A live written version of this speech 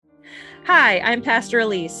Hi, I'm Pastor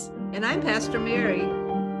Elise. And I'm Pastor Mary.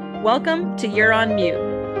 Welcome to You're on Mute.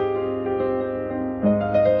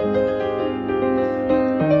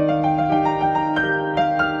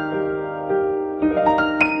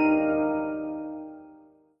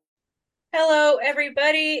 Hello,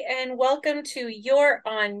 everybody, and welcome to You're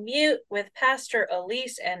on Mute with Pastor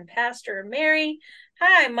Elise and Pastor Mary.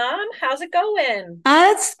 Hi, Mom. How's it going?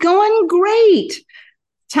 It's going great.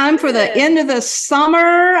 Time for the Good. end of the summer.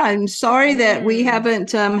 I'm sorry that we Mm-hmm.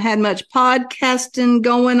 haven't had much podcasting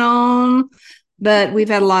going on, but we've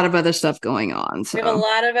had a lot of other stuff going on. We have a So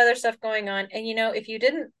lot of other stuff going on. And if you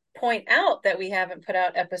didn't point out that we haven't put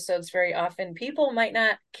out episodes very often, people might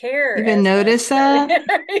not care even as notice much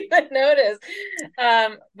that we that? even notice.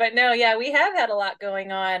 But no, yeah, we have had a lot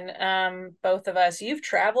going on. Both of us. You've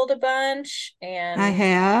traveled a bunch, I and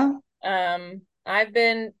have. I've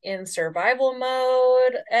been in survival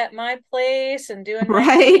mode at my place and doing my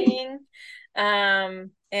Right. thing.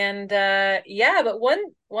 And yeah, but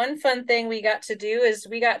one fun thing we got to do is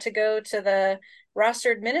we got to go to the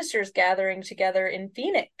rostered ministers gathering together in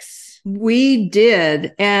Phoenix We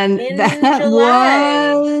did. And in that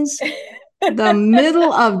July. was the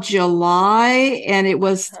middle of July. And it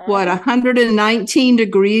was, what, Uh-huh. 119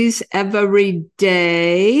 degrees every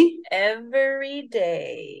day. Every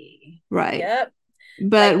day. Right. Yep.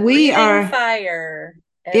 But Like we breathing are, fire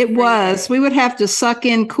it every was, we day. would have to suck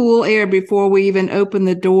in cool air before we even open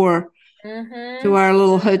the door to Mm-hmm. our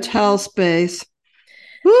little hotel Mm-hmm. space.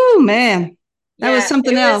 Woo, man. That was Yeah,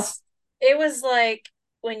 something else. it was like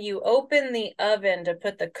when you open the oven to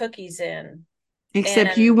put the cookies in,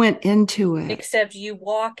 Except you and went into it. except you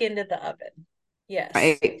walk into the oven. Yes,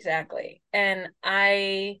 Right. exactly. And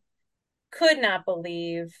I could not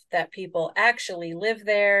believe that people actually live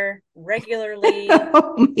there regularly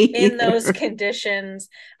Oh, me in those either. conditions.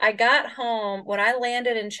 I got home when I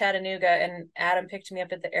landed in Chattanooga and Adam picked me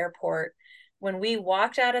up at the airport. When we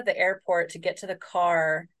walked out of the airport to get to the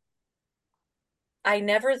car, I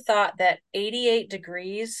never thought that 88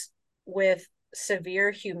 degrees with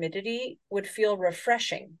severe humidity would feel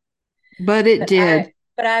refreshing. But it But did.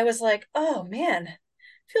 I was like, "Oh man,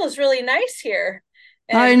 feels really nice here."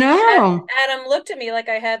 I And know. Adam looked at me like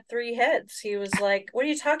I had three heads. He was like, "What are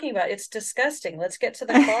you talking about? It's disgusting. Let's get to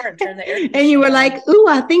the car and turn the air And you conditioning were on." like, ooh,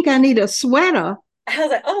 I think I need a sweater. I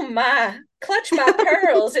was like, "Oh my, clutch my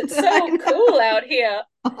pearls. It's I so cool know. out here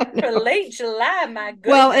I for know. late July, my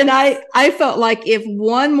Well, and goodness." I felt like if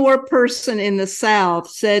one more person in the South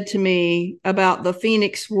said to me about the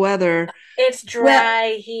Phoenix weather, It's well, dry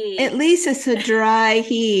at heat. least it's a dry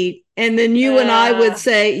heat. And then you and I would Uh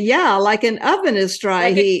say, yeah, like an oven is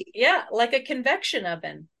dry heat. like a convection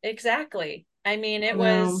oven. Exactly. I mean, it No.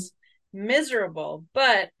 was miserable,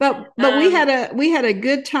 but But um we had a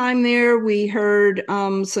good time there. We heard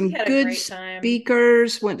we some had a good great time.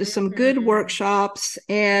 speakers, went to some good Mm-hmm. workshops,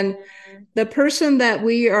 and Mm-hmm. the person that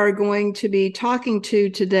we are going to be talking to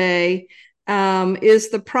today is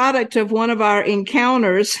the product of one of our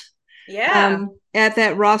encounters Yeah. at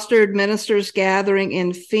that rostered ministers gathering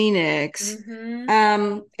in Phoenix.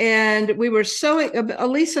 Mm-hmm. And we were so,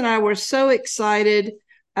 Elise and I were so excited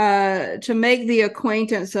to make the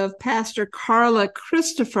acquaintance of Pastor Carla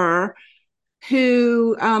Christopher,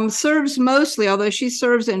 who serves mostly, although she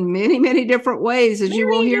serves in many, many different ways, as you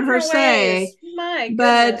will Many hear her different say. ways. My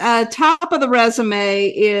But goodness. top of the resume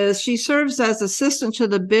is she serves as assistant to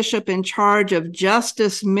the bishop in charge of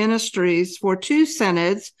justice ministries for two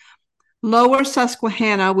synods, Lower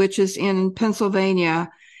Susquehanna, which is in Pennsylvania,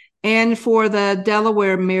 and for the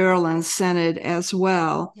Delaware, Maryland Synod as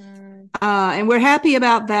well. Mm-hmm. And we're happy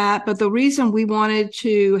about that. But the reason we wanted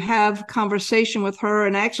to have conversation with her,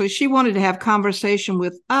 and actually she wanted to have conversation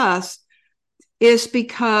with us, is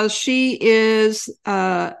because she is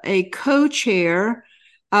a co-chair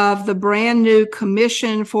of the brand new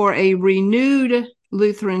Commission for a Renewed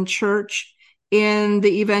Lutheran Church in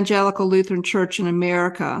the Evangelical Lutheran Church in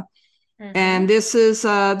America. Mm-hmm. And this is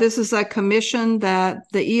a commission that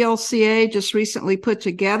the ELCA just recently put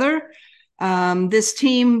together. This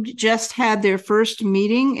team just had their first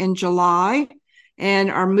meeting in July and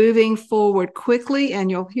are moving forward quickly. And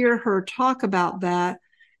you'll hear her talk about that.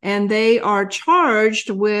 And they are charged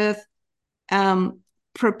with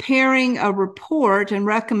preparing a report and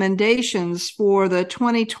recommendations for the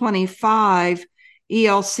 2025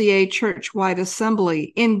 ELCA Church-wide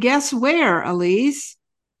Assembly. And guess where, Elise?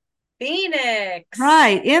 Phoenix.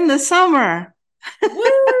 Right, in the summer.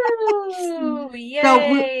 Woo! So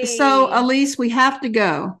Yay! Elise, we have to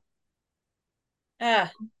go,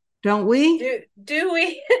 Ah, don't we? do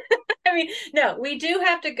we? I mean, no, we do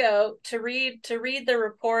have to go to read the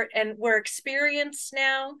report, and we're experienced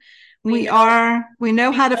now. We are. We know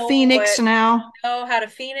We how to Phoenix now. know how to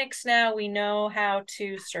Phoenix now. We know how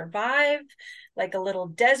to survive like a little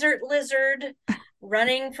desert lizard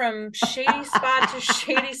running from shady spot to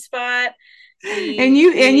shady spot. And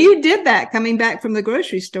We you did that coming back from the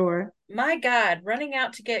grocery store. My God, running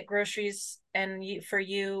out to get groceries for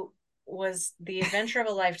you was the adventure of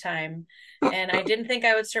a lifetime. And I didn't think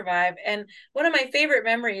I would survive. And one of my favorite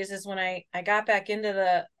memories is when I got back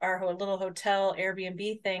into our little hotel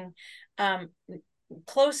Airbnb thing, um,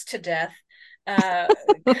 close to death, uh,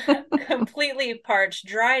 completely parched,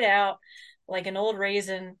 dried out like an old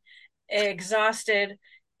raisin, exhausted.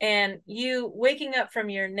 And you waking up from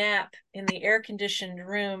your nap in the air conditioned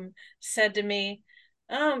room said to me,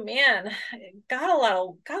 "Oh man, got a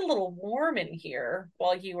little warm in here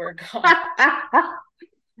while you were gone."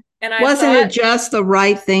 And Wasn't it just the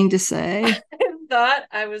right thing to I say? thought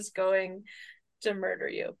I was going to murder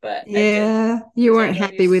you, but I didn't Yeah, you because I weren't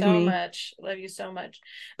love you happy with so me. much. Love you so much.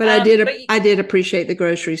 But But I did appreciate the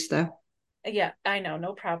groceries though. yeah, I know,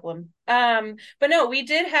 no problem. But no, we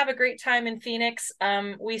did have a great time in Phoenix.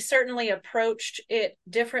 We certainly approached it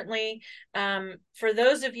differently. For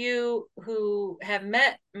those of you who have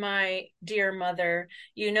met my dear mother,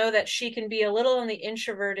 you know that she can be a little on the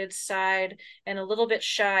introverted side and a little bit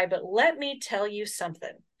shy, but let me tell you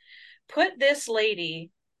something. Put this lady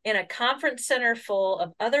in a conference center full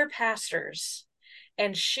of other pastors,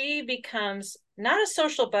 and she becomes not a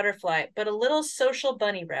social butterfly, but a little social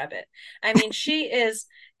bunny rabbit. I mean, she is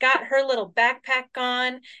got her little backpack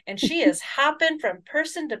on and she is hopping from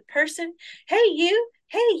person to person. Hey, you.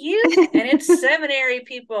 And it's seminary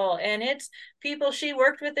people and it's people she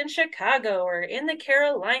worked with in Chicago or in the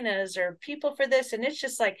Carolinas or people for this. And it's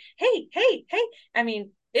just like, hey. I mean,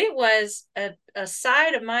 it was a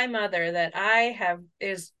side of my mother that I have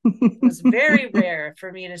is was very rare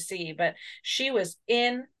for me to see, but she was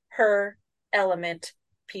in her element,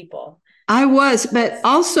 people. I was, but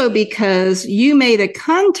also because you made a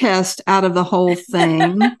contest out of the whole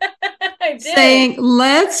thing, I did. saying,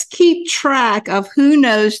 let's keep track of who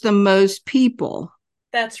knows the most people.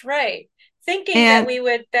 That's right. Thinking And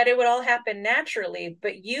that it would all happen naturally,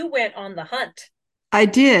 but you went on the hunt. I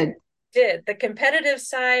did. Did. The competitive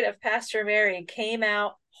side of Pastor Mary came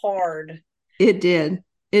out hard. It did.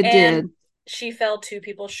 It And did. she fell two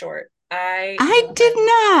people short. I I did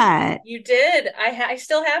not. You did. I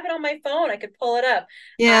still have it on my phone. I could pull it up.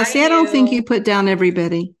 Yeah, I see, I don't think you knew. put down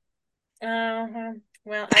everybody.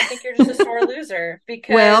 Well, I think you're just a sore loser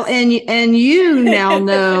Well, because and you now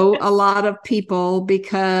know a lot of people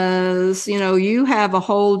because you have a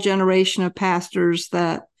whole generation of pastors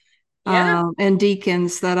that yeah. and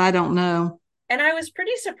deacons that I don't know. And I was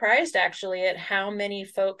pretty surprised actually at how many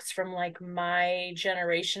folks from like my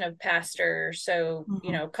generation of pastor, so,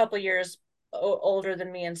 Mhm. a couple years older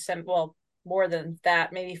than me and some, well, more than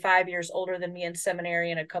that, maybe 5 years older than me in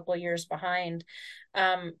seminary and a couple of years behind,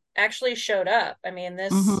 actually showed up. I mean,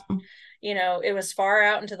 Mhm. it was far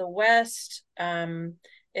out into the West.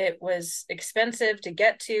 It was expensive to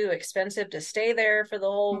get to, expensive to stay there for the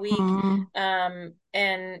whole week. Mhm.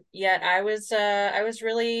 And yet I was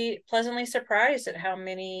really pleasantly surprised at how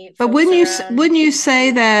many But folks around. wouldn't you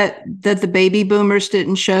say that the baby boomers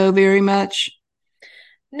didn't show very much?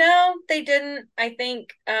 No, they didn't. I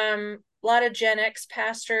think a lot of Gen X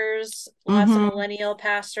pastors, lots of Mhm. millennial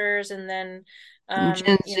pastors, and then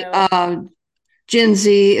Gen you Z, know, Gen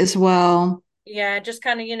Z as well. yeah, just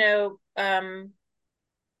kind of,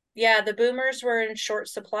 yeah, the boomers were in short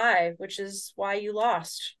supply, which is why you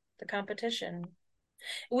lost the competition.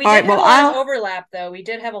 We All did right. have Well, a lot of overlap, though. We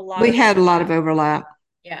did have a lot we of had a lot of overlap. overlap,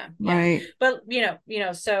 Yeah, yeah. right? But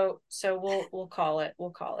so we'll call it. We'll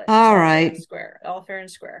call it. It's All all fair and right. square. All fair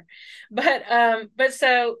and square. But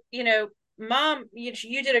so, Mom,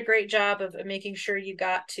 you did a great job of making sure you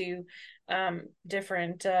got to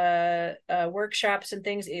different workshops and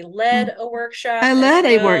things. It led a workshop I as led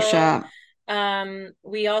a well. workshop.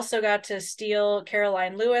 We also got to steal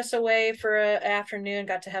Caroline Lewis away for an afternoon,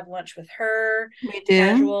 got to have lunch with her. We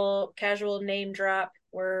did. Casual name drop.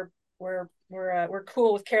 We're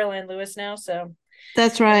cool with Caroline Lewis now, so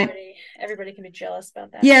That's right. everybody can be jealous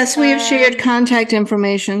about that. Yes, we have shared contact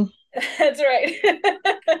information. That's right.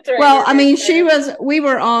 That's right. Well, We're I very mean, excited. we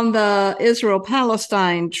were on the Israel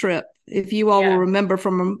Palestine trip, if you all will Yeah. remember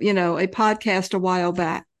from, a podcast a while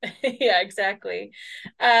back. Yeah, exactly.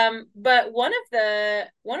 But one of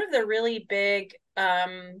the really big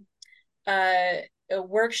uh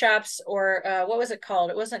workshops, or what was it called?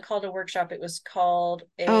 It wasn't called a workshop. It was called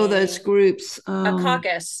Oh, those groups. a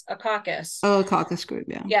caucus, a caucus. Oh, a caucus group.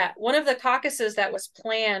 Yeah. Yeah, one of the caucuses that was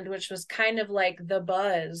planned, which was kind of like the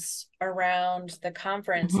buzz around the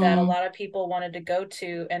conference that a Mm-hmm. lot of people wanted to go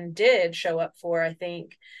to and did show up for, I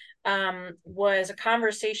think, was a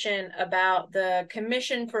conversation about the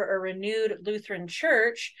Commission for a Renewed Lutheran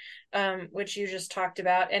Church, which you just talked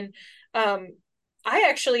about. And I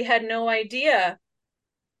actually had no idea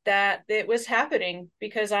that it was happening,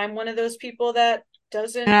 because I'm one of those people that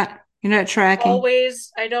doesn't You're not tracking.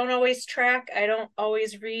 I don't always track. I don't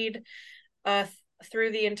always read uh,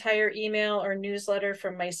 through the entire email or newsletter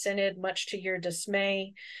from my synod, much to your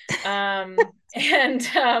dismay. And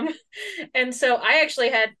and so I actually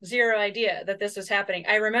had zero idea that this was happening.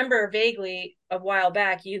 I remember vaguely a while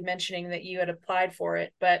back you mentioning that you had applied for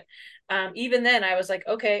it, but even then I was like,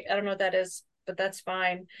 okay, I don't know what that is, but that's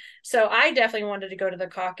fine. So I definitely wanted to go to the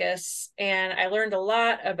caucus, and I learned a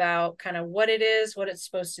lot about kind of what it is, what it's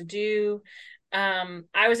supposed to do.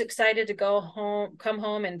 I was excited to come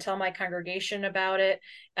home and tell my congregation about it.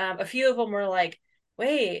 A few of them were like,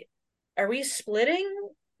 wait, are we splitting?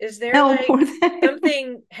 Is there No, like poor thing.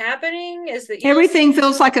 something happening? Is the ELC, Everything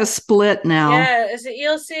feels like a split now. yeah, is the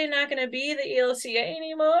ELC not going to be the ELCA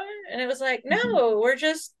anymore? And it was like, no, we're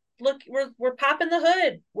just we're popping the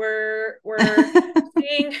hood. We're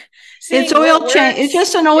seeing It's seeing oil what change. It's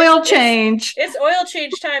works. just an oil change. It's oil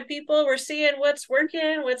change time, people. We're seeing what's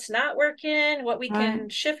working, what's not working, what we Right. can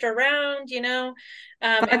shift around, and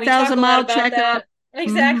we talk 5,000 a lot mile about checkup. that.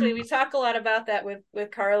 Exactly. Mm-hmm. We talk a lot about that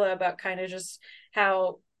with Carla, about kind of just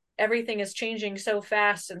how everything is changing so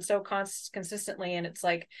fast and so consistently, and it's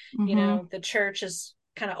like, Mm-hmm. the church is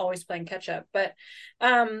kind of always playing catch up. But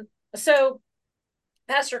so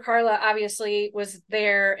Pastor Carla obviously was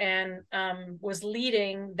there and was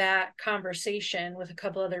leading that conversation with a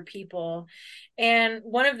couple other people. And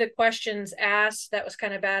one of the questions asked that was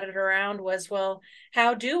kind of batted around was, well,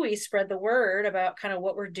 how do we spread the word about kind of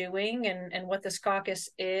what we're doing, and what this caucus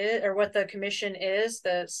is, or what the commission is,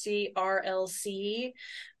 the CRLC,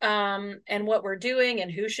 and what we're doing,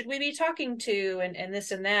 and who should we be talking to, and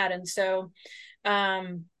this and that. And so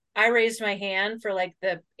I raised my hand for like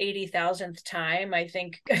the 80,000th time. I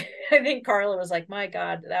think I think Carla was like, "My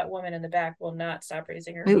God, that woman in the back will not stop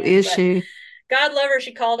raising her Who hand." is But she? God love her,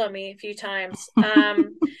 she called on me a few times. And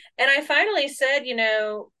I finally said,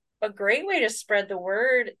 a great way to spread the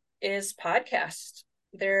word is podcast.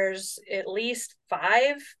 There's at least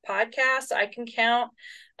 5 podcasts I can count,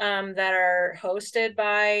 that are hosted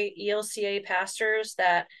by ELCA pastors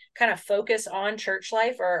that kind of focus on church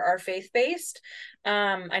life, or are faith based.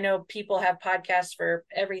 I know people have podcasts for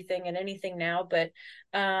everything and anything now, but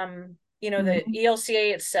the Mhm.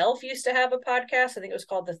 ELCA itself used to have a podcast. I think it was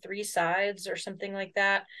called the Three Sides or something like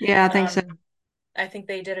that. Yeah, I think so. I think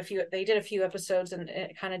they did a few episodes and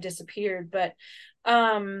it kind of disappeared, but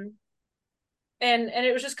um and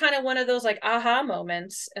it was just kind of one of those like aha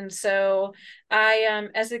moments. And so I,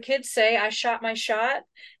 as the kids say, I shot my shot.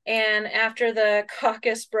 And after the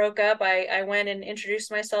caucus broke up, I went and introduced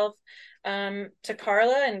myself to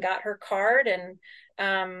Carla and got her card. And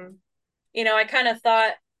I kind of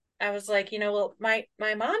thought, I was like, well, my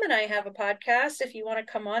mom and I have a podcast if you want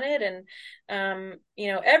to come on it. And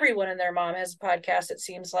everyone and their mom has a podcast, it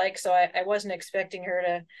seems like. So I wasn't expecting her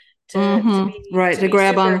to Mm-hmm. be Right, to to be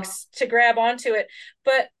grab super on. to grab onto it.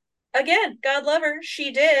 But again, God love her,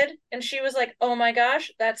 she did. And she was like, oh my gosh,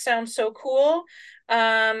 that sounds so cool.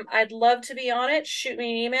 I'd love to be on it. Shoot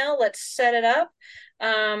me an email. Let's set it up.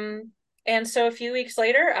 And so a few weeks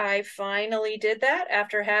later, I finally did that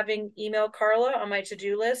after having emailed Carla on my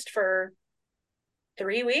to-do list for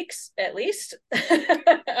 3 weeks at least.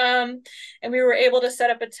 And we were able to set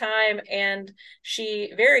up a time, and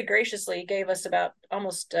she very graciously gave us about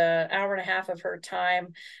almost an hour and a half of her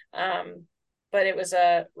time. But it was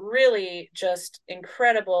a really just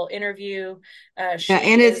incredible interview. Yeah, She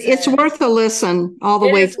and is it's a worth a listen all the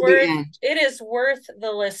it way is to the worth end. it is worth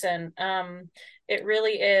the listen. It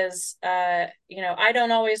really is. I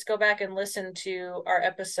don't always go back and listen to our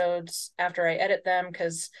episodes after I edit them,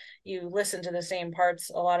 because you listen to the same parts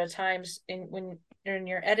a lot of times when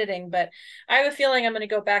you're editing. But I have a feeling I'm going to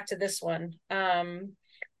go back to this one.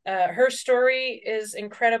 Her story is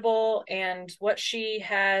incredible, and what she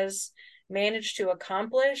has managed to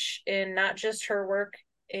accomplish in not just her work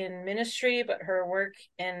in ministry, but her work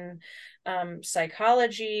in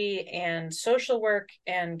psychology and social work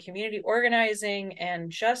and community organizing and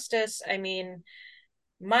justice. I mean,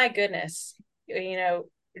 my goodness,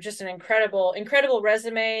 just an incredible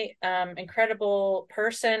resume, incredible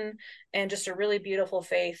person, and just a really beautiful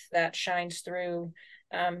faith that shines through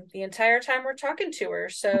the entire time we're talking to her.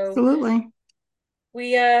 So Absolutely.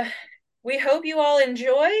 we hope you all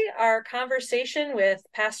enjoy our conversation with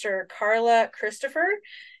Pastor Carla Christopher.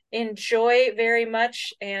 Enjoy very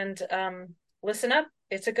much, and listen up.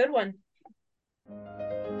 It's a good one.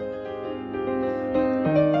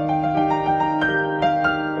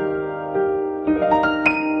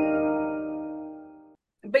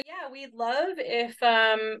 But yeah, we'd love if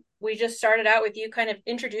we just started out with you kind of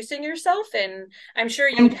introducing yourself, and I'm sure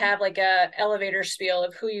you'd have like a elevator spiel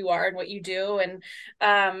of who you are and what you do. And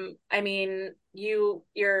I mean, you're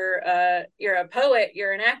a poet,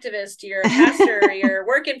 you're an activist, you're a pastor, you're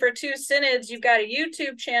working for 2 synods, you've got a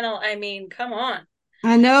YouTube channel. I mean, come on.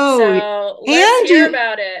 I know. So let's hear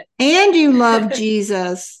about it. And you love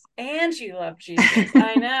Jesus. And you love Jesus.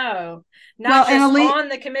 I know. Not just on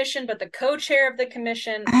the commission, but the co-chair of the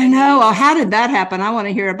commission. I know. Well, how did that happen? I want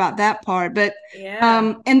to hear about that part. But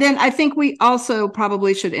yeah. And then I think we also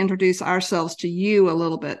probably should introduce ourselves to you a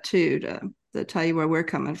little bit too, to tell you where we're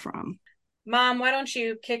coming from. Mom, why don't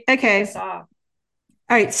you kick us off?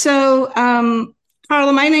 All right. So,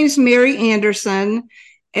 Carla, my name's Mary Anderson,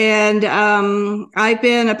 and I've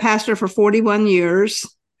been a pastor for 41 years.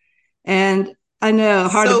 And I know,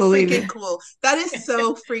 hard to believe it. Cool. That is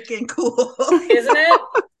so freaking cool. Isn't it?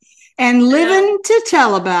 And living to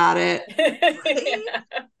tell about it. Yeah.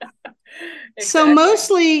 Exactly. So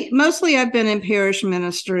mostly I've been in parish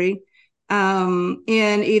ministry in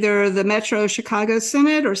either the Metro Chicago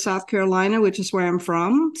Synod or South Carolina, which is where I'm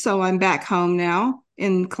from. So I'm back home now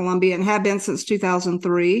in Columbia and have been since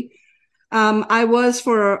 2003. I was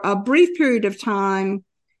for a brief period of time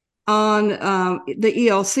on the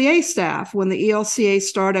ELCA staff when the ELCA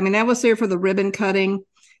started. I mean, I was there for the ribbon cutting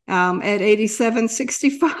at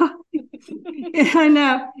 8765. I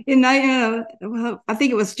know. Well, I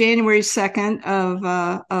think it was January 2nd of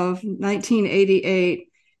 1988.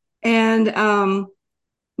 And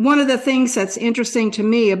one of the things that's interesting to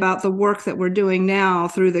me about the work that we're doing now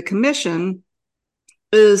through the Commission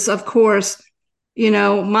is, of course,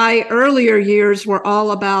 my earlier years were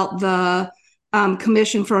all about the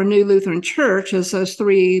Commission for a Renewed Lutheran Church, as those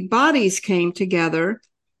 3 bodies came together.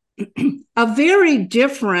 A very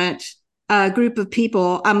different group of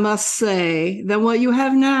people, I must say, than what you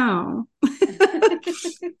have now.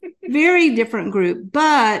 Very different group.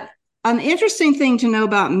 But an interesting thing to know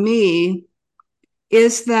about me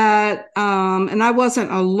is that, and I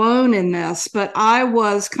wasn't alone in this, but I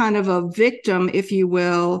was kind of a victim, if you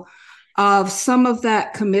will, of some of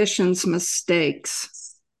that commission's mistakes.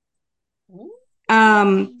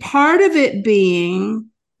 Part of it being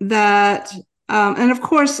that, and of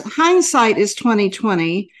course, hindsight is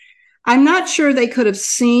 2020. I'm not sure they could have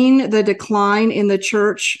seen the decline in the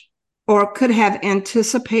church or could have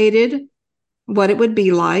anticipated what it would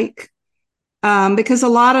be like, because a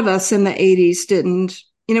lot of us in the 80s didn't.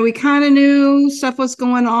 We kind of knew stuff was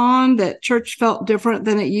going on, that church felt different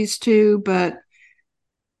than it used to, but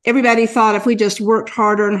everybody thought if we just worked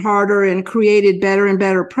harder and harder and created better and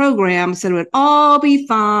better programs, then it would all be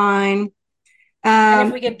fine. And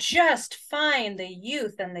if we could just find the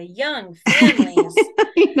youth and the young families.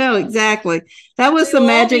 Exactly. That was the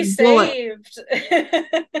magic bullet.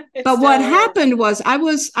 But what happened was I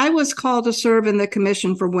was called to serve in the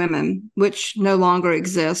Commission for Women, which no longer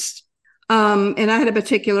exists. And I had a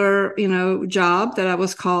particular, job that I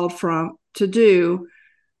was called to do.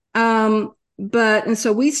 And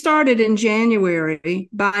so we started in January.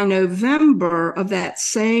 By November of that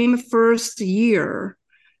same first year,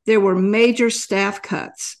 there were major staff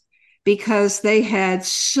cuts because they had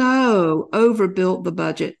so overbuilt the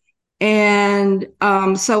budget. And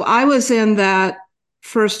so I was in that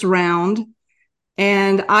first round.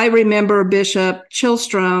 And I remember Bishop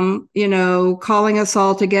Chilstrom, calling us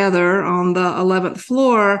all together on the 11th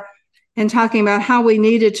floor and talking about how we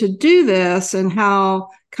needed to do this and how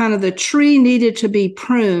kind of the tree needed to be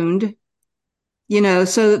pruned,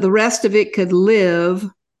 so that the rest of it could live.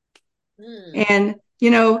 And,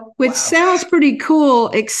 which sounds pretty cool,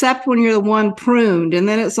 except when you're the one pruned, and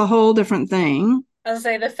then it's a whole different thing. I'll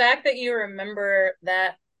say the fact that you remember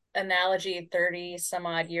that analogy 30 some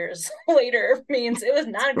odd years later means it was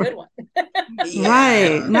not a good one.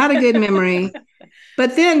 Right. Not a good memory.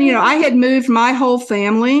 But then, I had moved my whole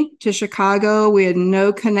family to Chicago. We had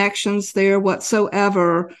no connections there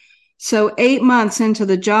whatsoever. So 8 months into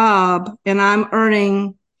the job, and I'm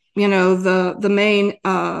earning, the main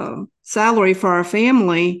salary for our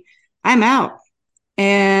family, I'm out.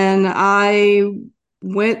 And I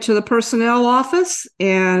went to the personnel office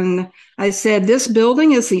and I said, this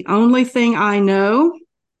building is the only thing I know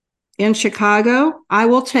in Chicago. I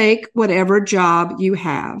will take whatever job you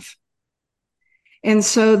have. And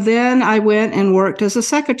so then I went and worked as a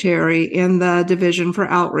secretary in the Division for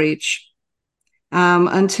Outreach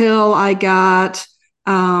until I got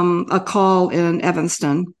a call in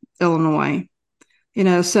Evanston, Illinois.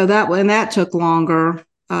 So that took longer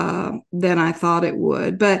than I thought it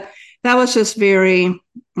would. But that was just very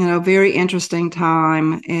interesting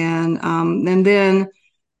time. And then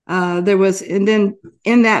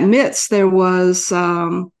in that midst, there was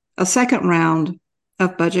a second round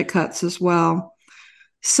of budget cuts as well.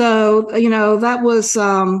 So, that was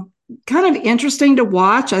kind of interesting to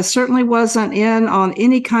watch. I certainly wasn't in on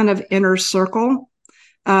any kind of inner circle.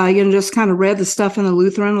 Just kind of read the stuff in the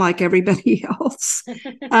Lutheran like everybody else,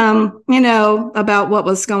 about what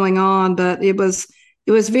was going on. But it was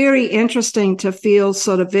very interesting to feel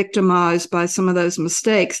sort of victimized by some of those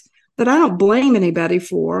mistakes that I don't blame anybody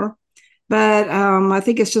for. But I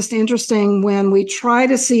think it's just interesting when we try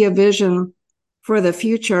to see a vision for the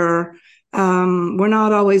future. We're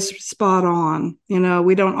not always spot on.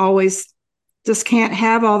 We don't always just can't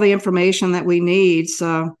have all the information that we need.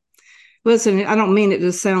 So listen, I don't mean it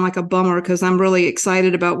to sound like a bummer because I'm really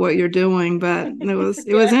excited about what you're doing, but it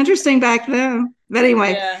was interesting back then. But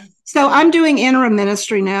anyway, so I'm doing interim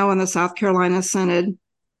ministry now in the South Carolina Synod,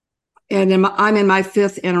 and I'm in my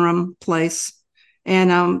 5th interim place,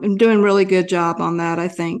 and I'm doing a really good job on that, I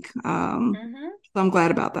think. So I'm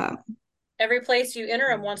glad about that. Every place you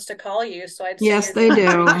interim wants to call you, so I'd say yes, they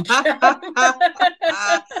do. That's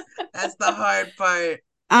the hard part.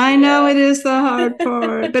 I know it is the hard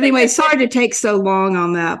part. But anyway, sorry to take so long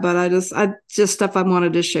on that, but I just stuff I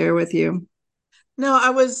wanted to share with you. No, I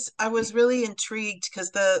was really intrigued because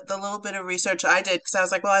the little bit of research I did, because I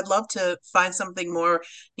was like, well, I'd love to find something more,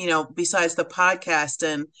 besides the podcast.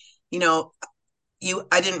 And,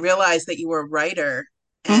 I didn't realize that you were a writer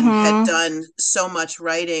and had done so much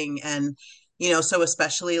writing, and so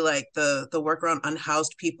especially like the work around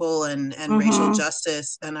unhoused people and racial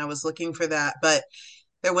justice. And I was looking for that, but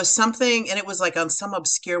there was something, and it was like on some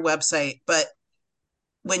obscure website, but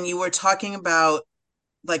when you were talking about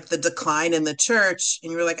like the decline in the church,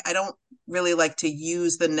 and you were like, I don't really like to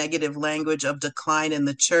use the negative language of decline in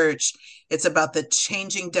the church. It's about the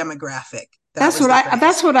changing demographic. That's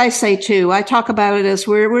what I say too. I talk about it as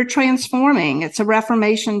we're transforming. It's a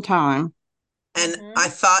Reformation time. And I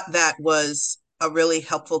thought that was a really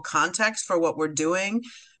helpful context for what we're doing.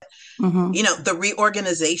 The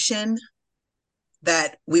reorganization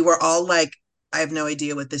that we were all like, I have no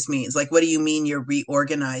idea what this means. Like, what do you mean you're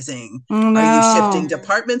reorganizing? No. Are you shifting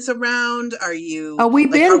departments around? Are you? We've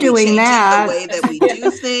been doing that. The way that we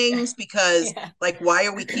do things, because like, why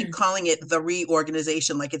are we keep calling it the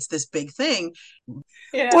reorganization? Like it's this big thing.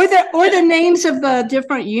 Yeah. Or the names of the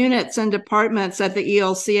different units and departments at the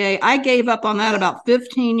ELCA. I gave up on that about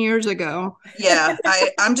 15 years ago. Yeah,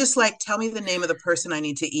 I'm just like, tell me the name of the person I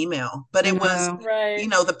need to email. But it was,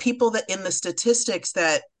 the people that in the statistics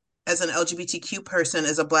that, as an LGBTQ person,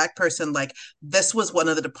 as a Black person, like this was one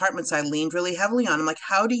of the departments I leaned really heavily on. I'm like,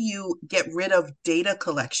 how do you get rid of data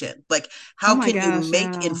collection? Like, how can you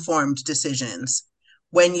make informed decisions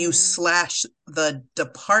when you slash the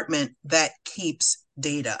department that keeps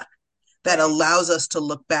data, that allows us to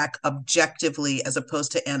look back objectively as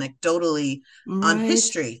opposed to anecdotally on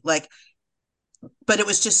history? Like, but it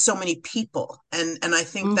was just so many people. And I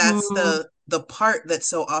think that's the part that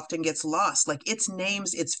so often gets lost. Like its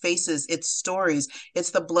names, its faces, its stories, it's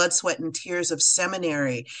the blood, sweat, and tears of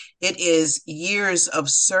seminary. It is years of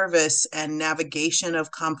service and navigation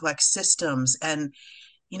of complex systems. And,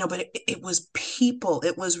 but it was people,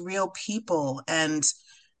 it was real people. And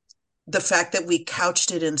the fact that we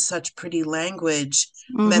couched it in such pretty language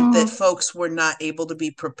meant that folks were not able to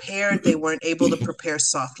be prepared. They weren't able to prepare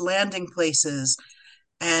soft landing places.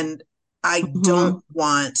 And I don't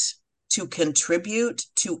want to contribute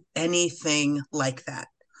to anything like that.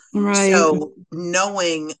 Right. So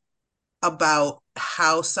knowing about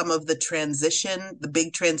how some of the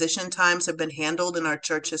big transition times have been handled in our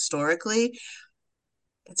church historically,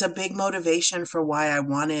 it's a big motivation for why I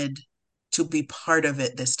wanted to be part of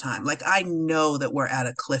it this time. Like, I know that we're at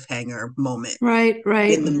a cliffhanger moment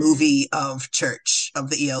in the movie of church, of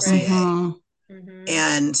the ELCA.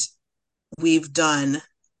 And we've done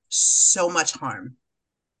so much harm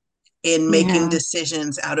in making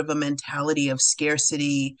decisions out of a mentality of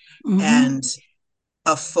scarcity and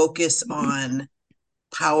a focus on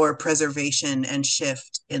power preservation and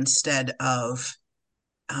shift instead of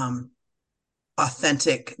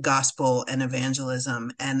authentic gospel and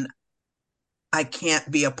evangelism. And I can't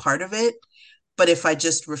be a part of it. But if I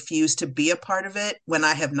just refuse to be a part of it when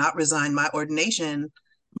I have not resigned my ordination,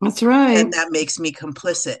 that's right, then that makes me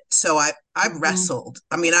complicit. So I've wrestled.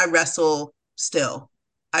 I mean, I wrestle still.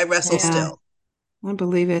 I wrestle still. I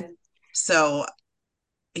believe it. So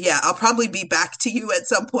yeah, I'll probably be back to you at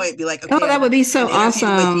some point. Be like, okay, that would be so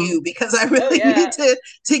awesome with you, because I really need to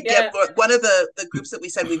get one of the groups that we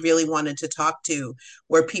said we really wanted to talk to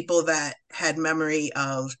were people that had memory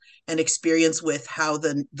of an experience with how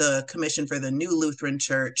the Commission for the New Lutheran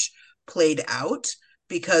Church played out,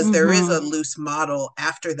 because there is a loose model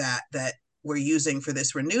after that we're using for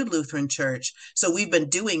this Renewed Lutheran Church. So we've been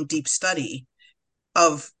doing deep study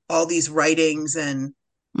of all these writings and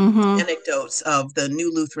anecdotes of the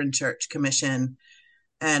New Lutheran Church Commission,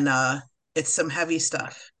 and it's some heavy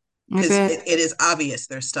stuff, because it is obvious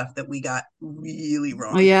there's stuff that we got really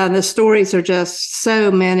wrong. Oh yeah, the stories are just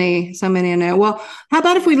so many in there. Well, how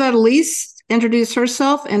about if we let Elise introduce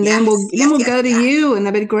herself, and then we'll go to you, and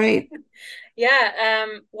that'd be great. Yeah.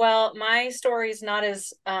 Well, my story's not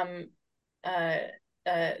as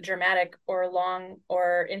dramatic or long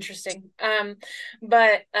or interesting.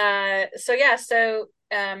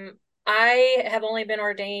 I have only been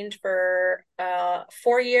ordained for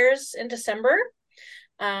 4 years in December.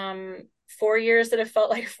 4 years that have felt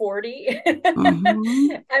like 40. I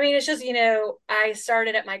mean, it's just, I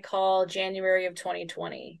started at my call January of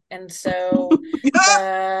 2020. And so,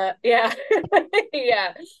 yeah.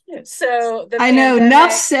 So I know,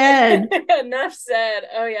 enough said. Enough said.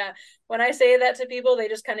 Oh, yeah. When I say that to people, they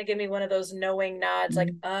just kind of give me one of those knowing nods, like,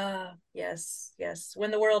 yes.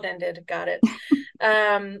 When the world ended, got it.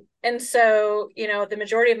 And so, the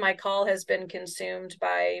majority of my call has been consumed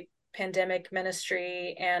by pandemic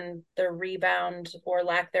ministry and the rebound or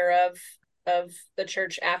lack thereof of the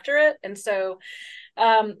church after it. And so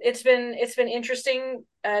it's been interesting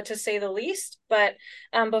to say the least. But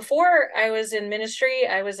before I was in ministry,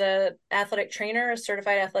 I was a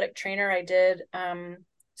certified athletic trainer. I did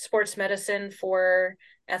sports medicine for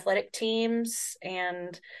athletic teams,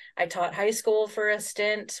 and I taught high school for a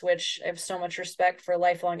stint, which I have so much respect for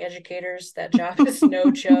lifelong educators. That job is no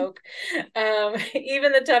joke.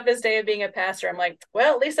 Even the toughest day of being a pastor, I'm like,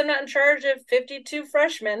 well, at least I'm not in charge of 52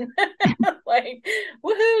 freshmen. Like,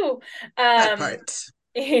 woohoo. That part.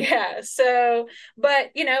 Yeah. So,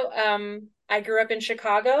 but I grew up in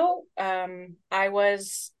Chicago. I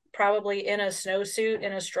was probably in a snowsuit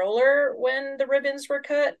in a stroller when the ribbons were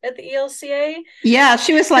cut at the ELCA. Yeah,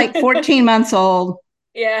 she was like 14 months old.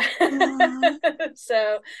 Yeah.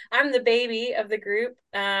 So I'm the baby of the group.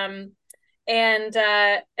 Growing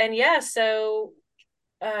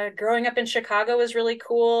up in Chicago was really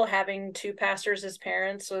cool. Having two pastors as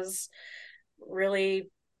parents was really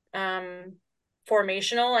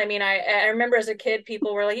formational. I mean, I remember as a kid,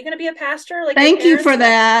 people were like, "You going to be a pastor?" Like, thank you for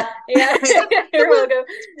that. Yeah, you're welcome.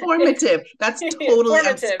 Formative. That's totally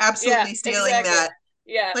formative. Absolutely stealing that.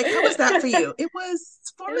 Yeah. Like, how was that for you? It was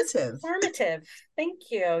formative. Formative. Thank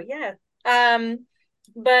you. Yeah.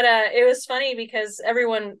 But it was funny because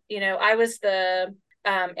everyone, I was the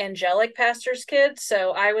angelic pastor's kid,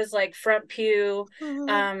 so I was like front pew,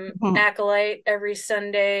 acolyte every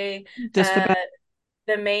Sunday.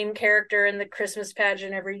 The main character in the Christmas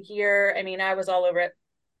pageant every year. I mean, I was all over it.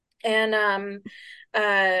 And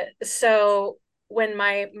so when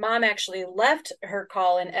my mom actually left her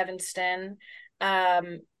call in Evanston,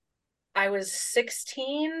 I was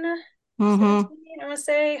 16, 17, I want to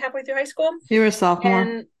say, halfway through high school. You were a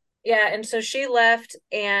sophomore. And so she left,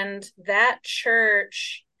 and that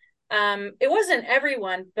church, it wasn't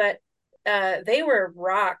everyone, but they were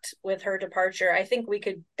rocked with her departure. I think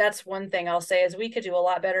that's one thing I'll say, is we could do a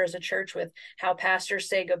lot better as a church with how pastors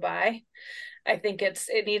say goodbye. I think it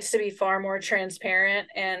needs to be far more transparent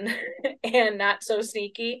and not so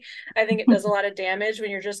sneaky. I think it does a lot of damage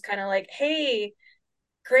when you're just kind of like, hey,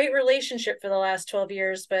 great relationship for the last 12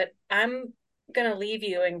 years, but I'm going to leave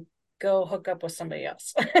you and go hook up with somebody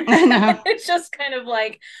else. I know. It's just kind of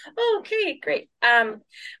like, oh, okay, great.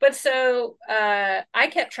 But so I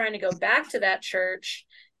kept trying to go back to that church,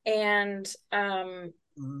 and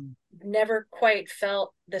never quite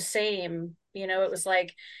felt the same. It was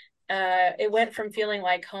like, it went from feeling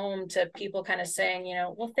like home to people kind of saying,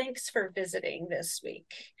 well, thanks for visiting this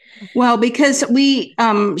week. Well, because she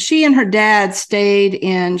and her dad stayed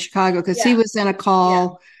in Chicago because he was in a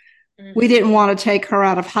call. Yeah. We didn't want to take her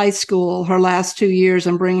out of high school her last 2 years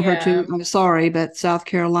and bring her to, I'm sorry, but South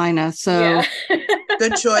Carolina. So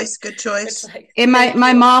good choice. Like, and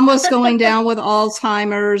my mom was going down with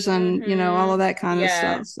Alzheimer's and, all of that kind of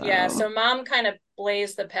stuff. So. Yeah. So mom kind of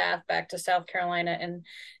blazed the path back to South Carolina, and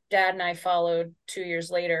Dad and I followed 2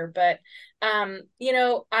 years later. But I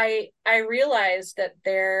realized that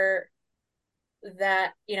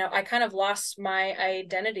I kind of lost my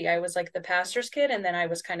identity. I was like the pastor's kid, and then I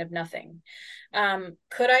was kind of nothing.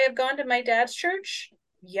 Could I have gone to my dad's church?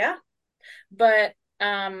 Yeah, but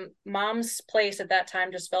Mom's place at that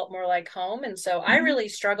time just felt more like home. And so I really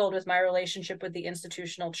struggled with my relationship with the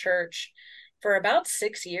institutional church for about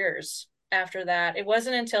 6 years after that. It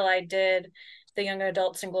wasn't until I did the Young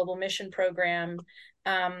Adults and Global Mission program,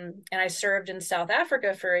 and I served in South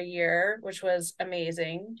Africa for a year, which was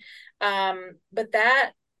amazing. But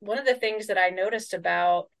that, one of the things that I noticed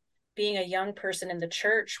about being a young person in the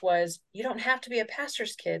church was you don't have to be a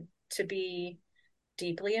pastor's kid to be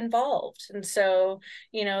deeply involved. And so,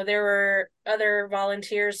 there were other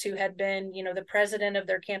volunteers who had been, the president of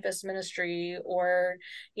their campus ministry, or,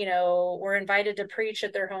 were invited to preach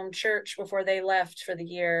at their home church before they left for the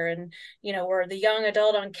year, and, were the young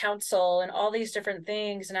adult on council and all these different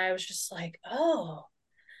things. And I was just like, oh,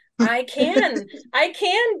 I can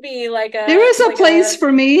be like there is a place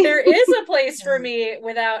for me. There is a place for me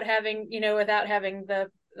without having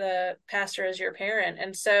the pastor as your parent.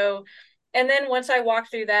 And so, and then once I walked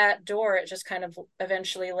through that door, it just kind of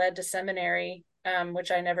eventually led to seminary, which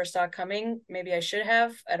I never saw coming. Maybe I should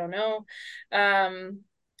have, I don't know.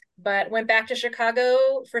 But went back to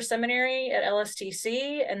Chicago for seminary at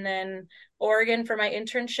LSTC, and then Oregon for my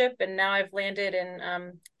internship. And now I've landed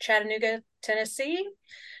in Chattanooga, Tennessee,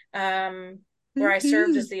 where I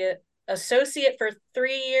served as the associate for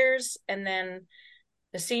 3 years, and then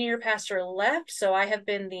the senior pastor left. So I have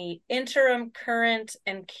been the interim, current,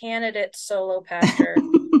 and candidate solo pastor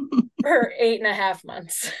for 8.5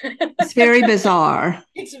 months. It's very bizarre.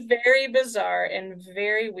 It's very bizarre and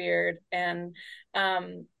very weird. And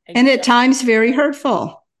at times very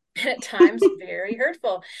hurtful. At times very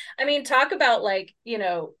hurtful. I mean, talk about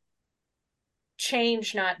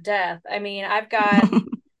change, not death. I mean, I've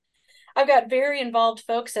got very involved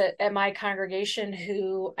folks at my congregation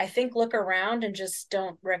who I think look around and just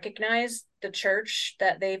don't recognize the church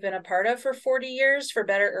that they've been a part of for 40 years, for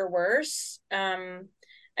better or worse.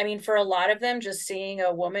 I mean, for a lot of them, just seeing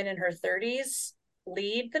a woman in her 30s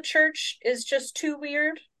lead the church is just too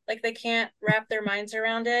weird. Like, they can't wrap their minds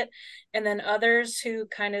around it. And then others who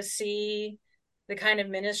kind of see the kind of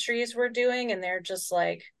ministries we're doing, and they're just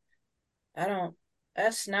like,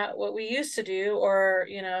 that's not what we used to do. Or,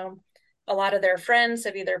 a lot of their friends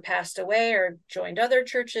have either passed away or joined other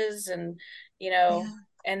churches, and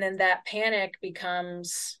and then that panic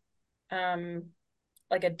becomes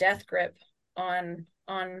like a death grip on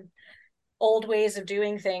old ways of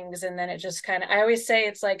doing things. And then it just kind of, I always say,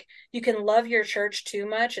 it's like you can love your church too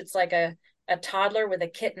much. It's like a toddler with a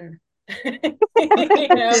kitten.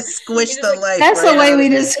 Just squish the life. That's the way we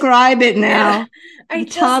describe it now. I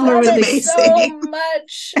just love it so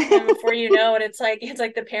much. And before you know it, it's like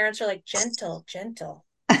the parents are like, gentle.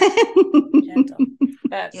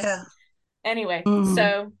 But anyway,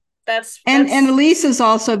 so that's and Elise is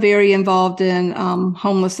also very involved in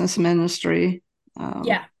homelessness ministry.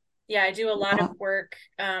 Yeah, I do a lot of work.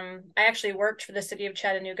 I actually worked for the city of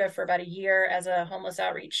Chattanooga for about a year as a homeless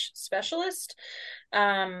outreach specialist.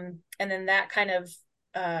 And then that kind of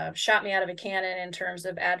shot me out of a cannon in terms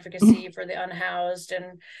of advocacy for the unhoused.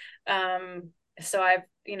 And so I've,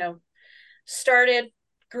 started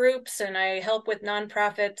groups, and I help with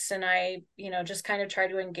nonprofits, and I, just kind of try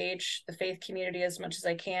to engage the faith community as much as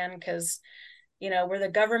I can, because where the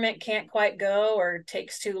government can't quite go or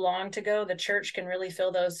takes too long to go, the church can really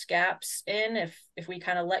fill those gaps in if we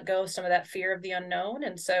kind of let go of some of that fear of the unknown.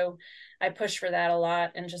 And so I push for that a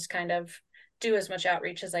lot, and just kind of do as much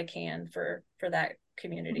outreach as I can for that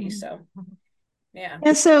community. So, yeah.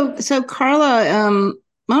 And so Carla,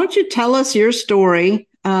 why don't you tell us your story,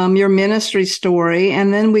 your ministry story,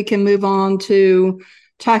 and then we can move on to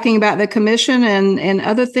talking about the commission and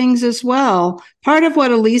other things as well. Part of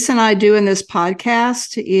what Elise and I do in this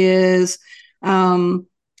podcast is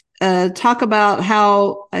talk about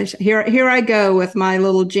how, here I go with my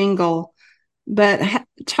little jingle, but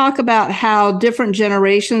talk about how different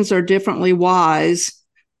generations are differently wise.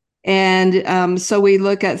 And so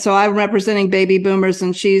I'm representing baby boomers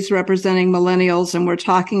and she's representing millennials, and we're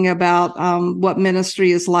talking about what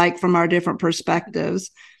ministry is like from our different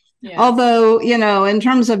perspectives. Yeah. Although, in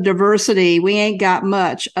terms of diversity, we ain't got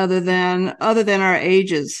much other than our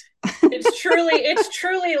ages. It's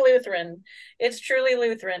truly Lutheran. It's truly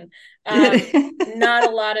Lutheran. Not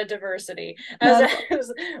a lot of diversity.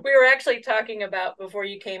 We were actually talking about before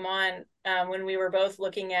you came on, when we were both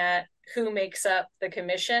looking at who makes up the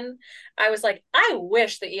commission. I was like, I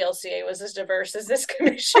wish the ELCA was as diverse as this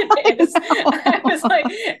commission is. I was like,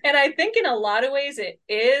 and I think in a lot of ways it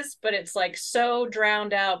is, but it's like so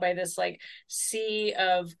drowned out by this like sea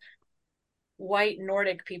of white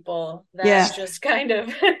Nordic people that just kind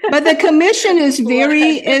of but the commission is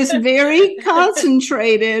very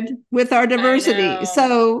concentrated with our diversity.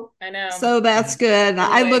 I know. So that's good. Anyway,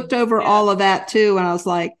 I looked over all of that too, and I was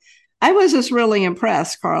like, I was just really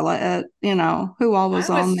impressed, Carla, at who all was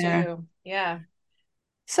on there. Too. Yeah.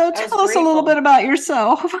 So tell us a little bit about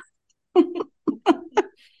yourself.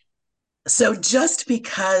 So just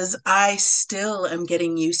because I still am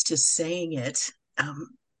getting used to saying it,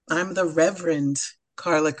 I'm the Reverend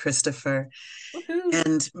Carla Christopher. Woo-hoo.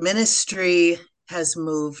 And ministry has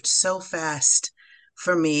moved so fast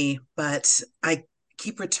for me, but I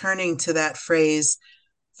keep returning to that phrase,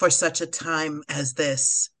 for such a time as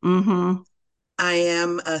this. Mm-hmm. I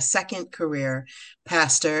am a second career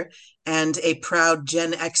pastor and a proud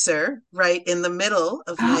Gen Xer right in the middle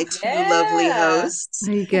of my two lovely hosts.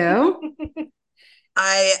 There you go.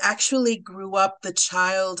 I actually grew up the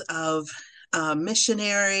child of a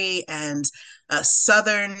missionary and a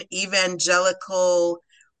Southern evangelical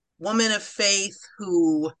woman of faith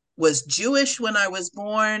who was Jewish when I was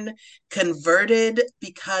born, converted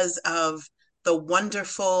because of the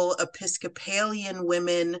wonderful Episcopalian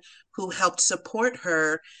women who helped support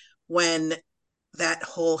her when that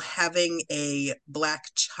whole having a Black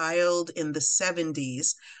child in the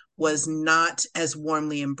 70s was not as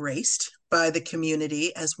warmly embraced by the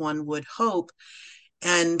community as one would hope.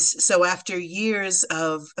 And so after years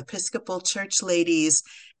of Episcopal church ladies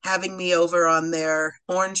having me over on their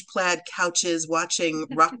orange plaid couches watching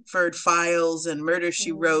Rockford Files and Murder,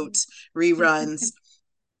 She Wrote reruns,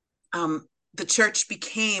 the church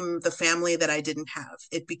became the family that I didn't have.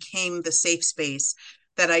 It became the safe space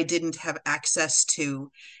that I didn't have access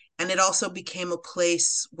to. And it also became a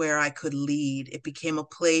place where I could lead. It became a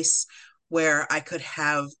place where I could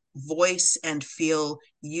have voice and feel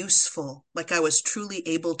useful, like I was truly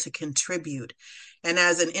able to contribute. And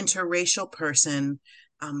as an interracial person,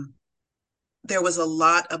 there was a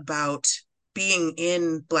lot about being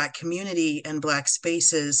in Black community and Black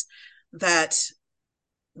spaces that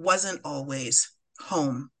wasn't always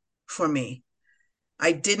home for me.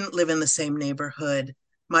 I didn't live in the same neighborhood.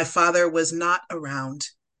 My father was not around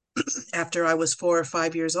after I was 4 or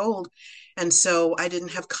 5 years old. And so I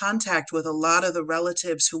didn't have contact with a lot of the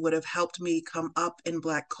relatives who would have helped me come up in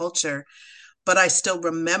Black culture. But I still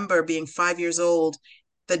remember being 5 years old,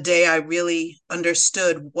 the day I really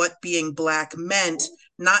understood what being Black meant,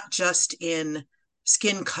 not just in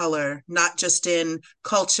skin color, not just in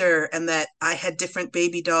culture, and that I had different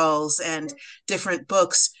baby dolls and different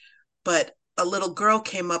books. But a little girl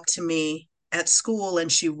came up to me at school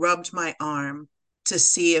and she rubbed my arm to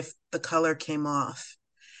see if the color came off.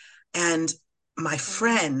 And my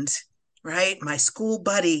friend, right, my school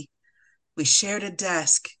buddy, we shared a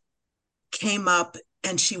desk, came up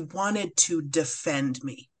and she wanted to defend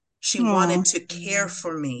me. She wanted to care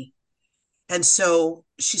for me. And so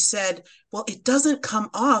she said, well, it doesn't come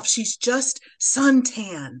off. She's just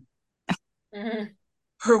suntan.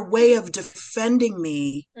 Her way of defending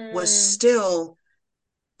me was still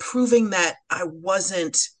proving that I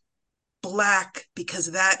wasn't Black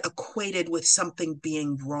because that equated with something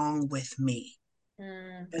being wrong with me.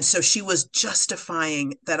 And so she was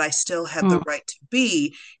justifying that I still had the right to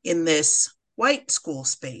be in this white school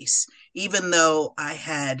space, even though I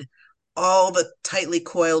had all the tightly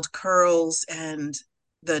coiled curls and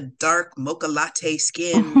the dark mocha latte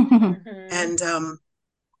skin. And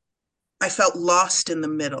I felt lost in the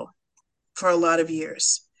middle for a lot of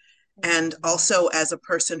years. And also as a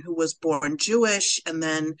person who was born Jewish, and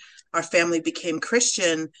then our family became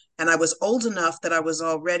Christian, and I was old enough that I was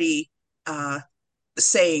already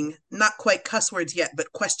saying not quite cuss words yet,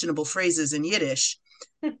 but questionable phrases in Yiddish.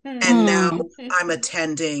 And now I'm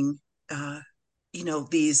attending,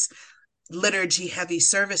 these liturgy heavy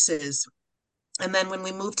services. And then when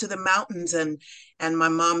we moved to the mountains and my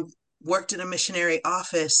mom worked in a missionary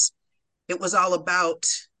office, it was all about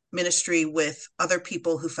ministry with other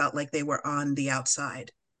people who felt like they were on the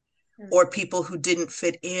outside, or people who didn't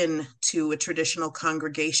fit in to a traditional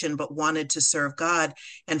congregation but wanted to serve God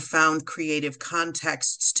and found creative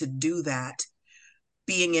contexts to do that,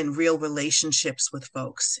 being in real relationships with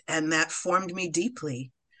folks. And that formed me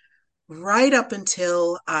deeply. Right up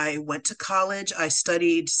until I went to college, I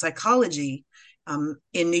studied psychology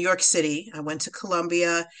in New York City. I went to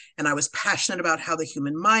Columbia, and I was passionate about how the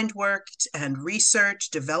human mind worked and research,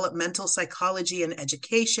 developmental psychology, and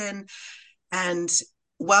education. And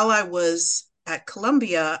while I was at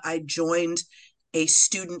Columbia, I joined a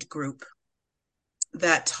student group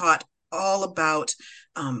that taught all about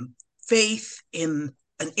faith in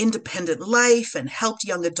an independent life and helped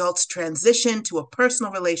young adults transition to a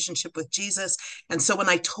personal relationship with Jesus. And so when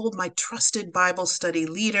I told my trusted Bible study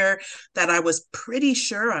leader that I was pretty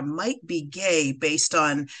sure I might be gay based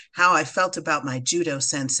on how I felt about my judo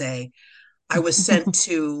sensei, I was sent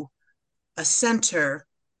to a center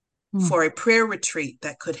for a prayer retreat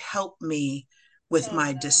that could help me with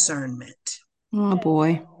my discernment. Oh,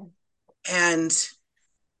 boy. And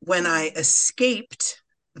when I escaped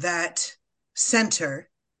that center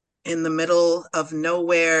in the middle of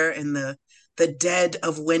nowhere in the dead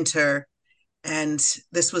of winter, and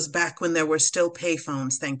this was back when there were still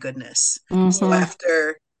payphones, thank goodness. So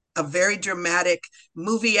after a very dramatic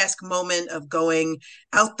movie-esque moment of going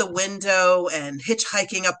out the window and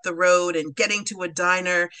hitchhiking up the road and getting to a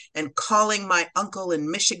diner and calling my uncle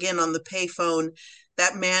in Michigan on the payphone,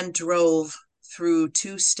 that man drove through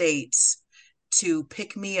 2 states to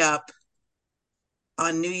pick me up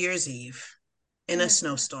on New Year's Eve in a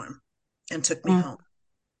snowstorm and took me home.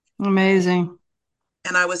 Amazing.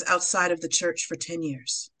 And I was outside of the church for 10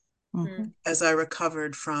 years as I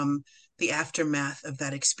recovered from the aftermath of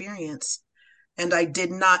that experience. And I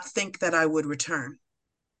did not think that I would return,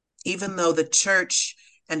 even though the church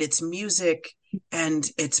and its music and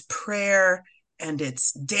its prayer and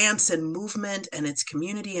its dance and movement and its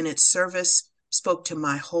community and its service spoke to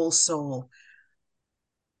my whole soul.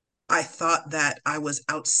 I thought that I was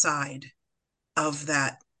outside of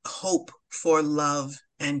that hope for love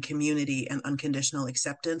and community and unconditional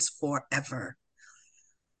acceptance forever,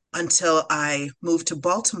 until I moved to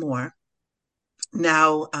Baltimore,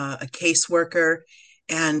 now a caseworker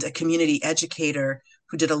and a community educator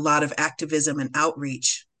who did a lot of activism and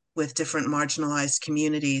outreach with different marginalized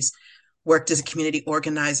communities, worked as a community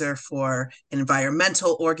organizer for an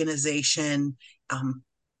environmental organization,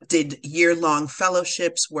 did year-long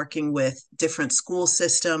fellowships working with different school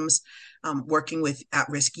systems, working with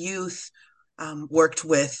at-risk youth, worked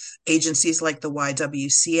with agencies like the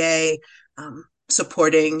YWCA,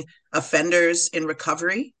 supporting offenders in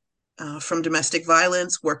recovery from domestic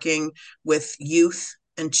violence, working with youth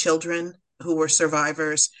and children who were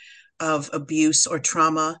survivors of abuse or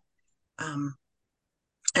trauma.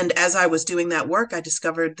 And as I was doing that work, I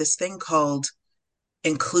discovered this thing called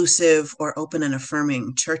inclusive or open and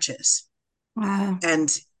affirming churches. Wow.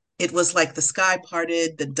 And it was like the sky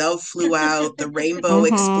parted, the dove flew out, the rainbow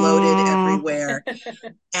exploded everywhere.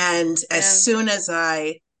 And as soon as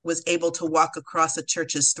I was able to walk across a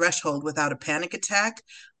church's threshold without a panic attack,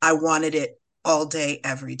 I wanted it all day,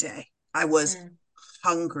 every day. I was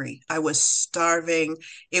hungry. I was starving.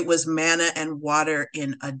 It was manna and water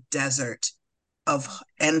in a desert of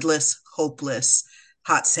endless, hopeless,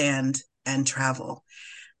 hot sand and travel.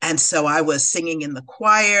 And so I was singing in the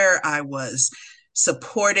choir. I was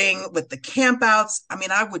supporting with the campouts. I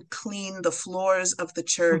mean, I would clean the floors of the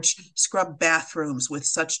church, scrub bathrooms with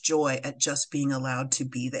such joy at just being allowed to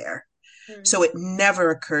be there. So it never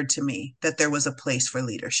occurred to me that there was a place for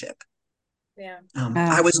leadership.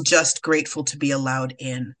 I was just grateful to be allowed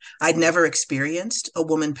in. I'd never experienced a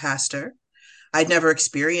woman pastor. I'd never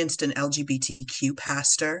experienced an LGBTQ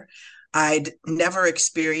pastor. I'd never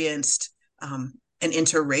experienced an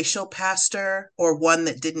interracial pastor, or one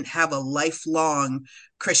that didn't have a lifelong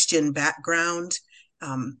Christian background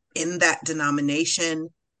in that denomination.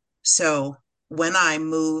 So when I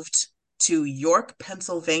moved to York,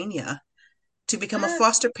 Pennsylvania, to become a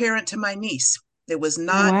foster parent to my niece, it was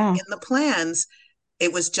not in the plans.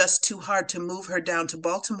 It was just too hard to move her down to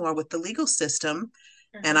Baltimore with the legal system.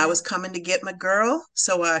 And I was coming to get my girl.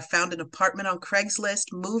 So I found an apartment on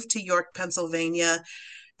Craigslist, moved to York, Pennsylvania,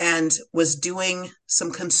 and was doing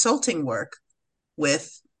some consulting work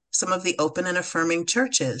with some of the open and affirming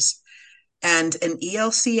churches. And an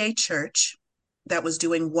ELCA church that was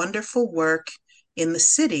doing wonderful work in the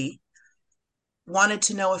city wanted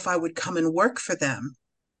to know if I would come and work for them,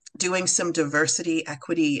 doing some diversity,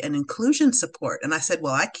 equity, and inclusion support. And I said,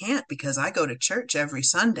 well, I can't because I go to church every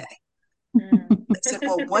Sunday. I said,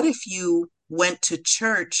 well, what if you went to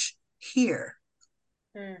church here?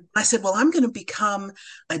 I said, well, I'm going to become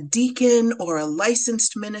a deacon or a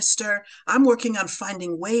licensed minister. I'm working on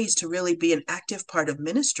finding ways to really be an active part of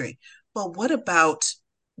ministry. Well, what about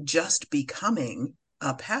just becoming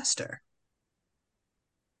a pastor?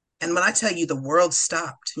 And when I tell you the world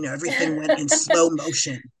stopped, everything went in slow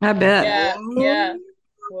motion. I bet. Yeah.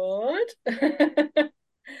 What?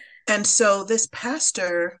 And so this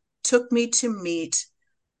pastor took me to meet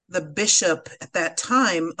the bishop at that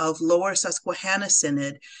time of Lower Susquehanna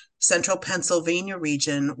Synod, Central Pennsylvania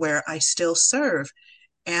region, where I still serve.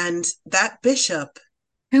 And that bishop,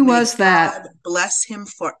 who was that? God bless him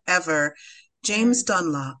forever, James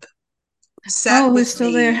Dunlop, Oh, sat with still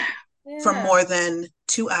me there. for more than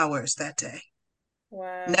 2 hours that day.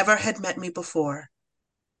 Wow. Never had met me before,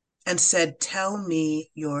 and said, "Tell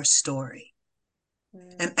me your story."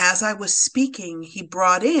 And as I was speaking, he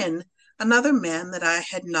brought in another man that I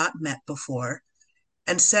had not met before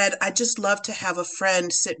and said, "I'd just love to have a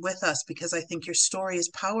friend sit with us because I think your story is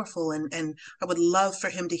powerful, and I would love for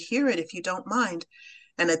him to hear it if you don't mind."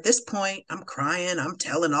 And at this point, I'm crying. I'm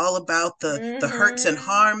telling all about the hurts and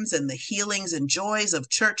harms and the healings and joys of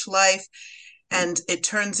church life. And it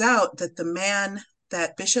turns out that the man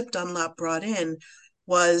that Bishop Dunlop brought in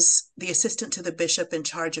was the assistant to the bishop in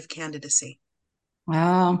charge of candidacy.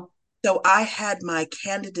 Wow. So I had my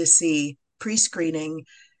candidacy pre-screening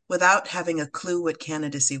without having a clue what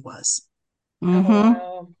candidacy was.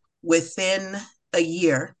 Wow. Within a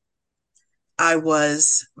year, I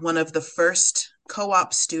was one of the first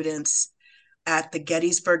co-op students at the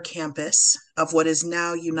Gettysburg campus of what is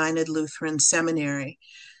now United Lutheran Seminary.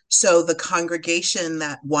 So the congregation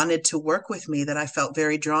that wanted to work with me, that I felt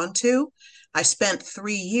very drawn to, I spent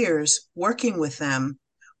 3 years working with them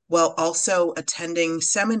while also attending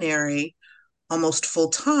seminary almost full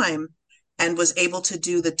time, and was able to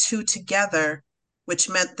do the two together, which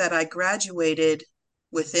meant that I graduated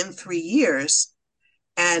within 3 years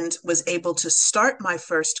and was able to start my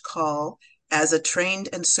first call as a trained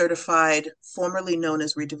and certified, formerly known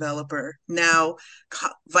as redeveloper, now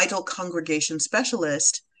vital congregation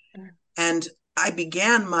specialist. And I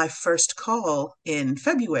began my first call in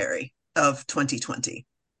February of 2020.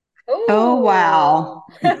 Oh, wow.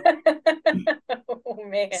 Oh,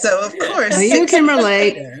 man. So, of course, well, you can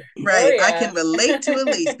relate. Later, right? I can relate to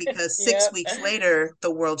Elise because 6 weeks later,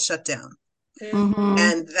 the world shut down.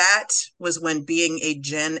 And that was when being a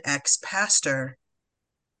Gen X pastor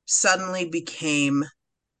suddenly became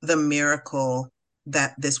the miracle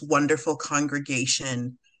that this wonderful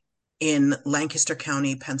congregation in Lancaster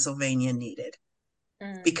County, Pennsylvania needed.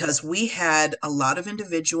 Because we had a lot of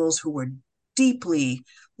individuals who were deeply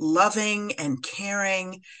loving and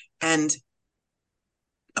caring and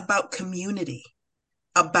about community,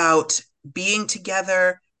 about being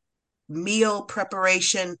together, meal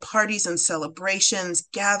preparation, parties and celebrations,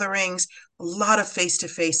 gatherings, a lot of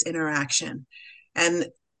face-to-face interaction. And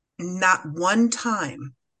not one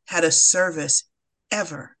time had a service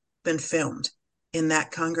ever been filmed in that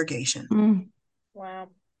congregation. Wow.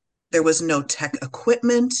 There was no tech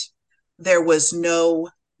equipment. There was no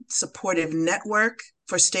supportive network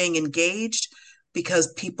for staying engaged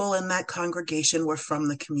because people in that congregation were from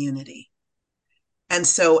the community. And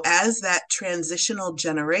so as that transitional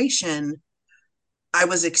generation, I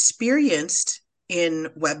was experienced in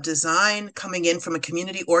web design, coming in from a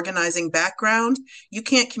community organizing background. You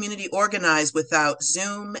can't community organize without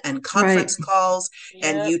Zoom and conference calls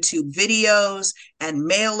and YouTube videos and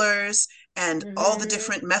mailers and all the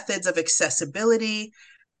different methods of accessibility.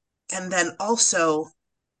 And then also,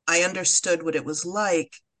 I understood what it was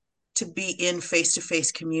like to be in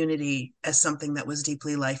face-to-face community as something that was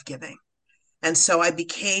deeply life-giving. And so I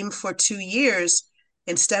became, for 2 years,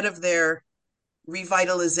 instead of their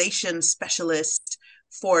revitalization specialist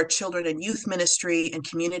for children and youth ministry and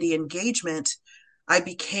community engagement, I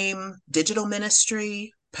became digital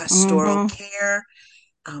ministry, pastoral care,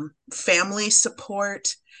 family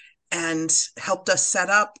support, and helped us set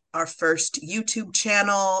up our first YouTube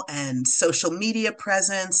channel and social media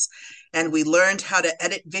presence. And we learned how to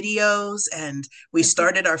edit videos, and we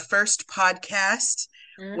started our first podcast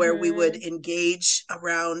where we would engage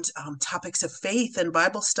around topics of faith and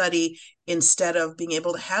Bible study instead of being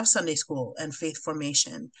able to have Sunday school and faith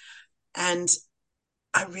formation. And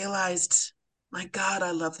I realized, my God,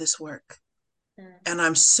 I love this work. And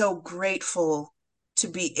I'm so grateful to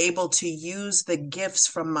be able to use the gifts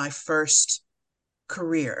from my first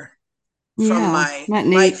career, from my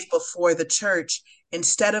life before the church.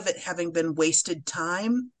 Instead of it having been wasted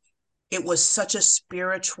time, it was such a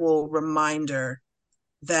spiritual reminder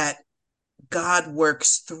that God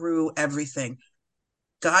works through everything.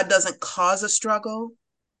 God doesn't cause a struggle,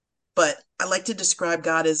 but I like to describe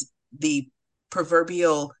God as the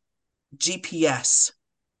proverbial GPS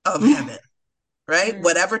of heaven, right?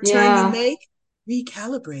 Whatever turn you make,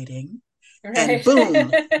 recalibrating, and boom,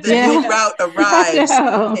 the new route arrives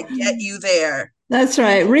to get you there. That's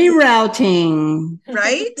right. Rerouting.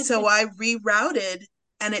 Right? So I rerouted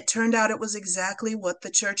And it turned out it was exactly what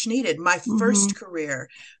the church needed. My first career,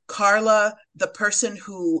 Carla, the person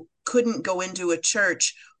who couldn't go into a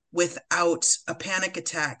church without a panic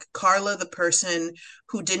attack. Carla, the person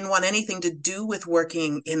who didn't want anything to do with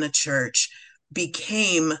working in a church,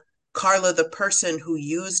 became Carla, the person who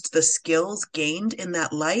used the skills gained in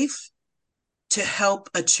that life to help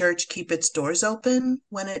a church keep its doors open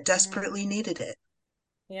when it desperately needed it.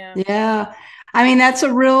 Yeah. Yeah. I mean, that's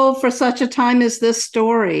a real, for such a time as this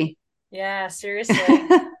story. Yeah, seriously.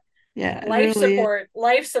 Yeah. Life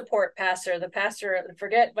support pastor. The pastor,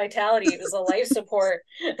 forget vitality. It was a life support.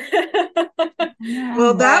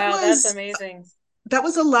 Well, that's amazing. That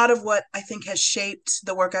was a lot of what I think has shaped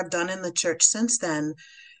the work I've done in the church since then.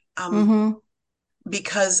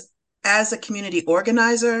 Because as a community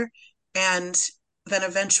organizer and then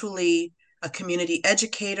eventually a community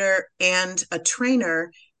educator and a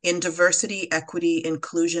trainer in diversity, equity,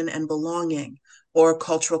 inclusion, and belonging, or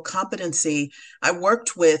cultural competency, I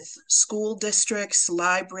worked with school districts,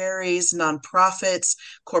 libraries, nonprofits,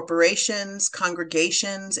 corporations,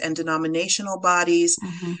 congregations, and denominational bodies.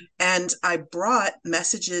 And I brought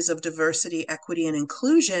messages of diversity, equity, and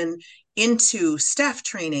inclusion into staff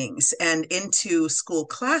trainings and into school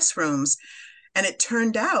classrooms. And it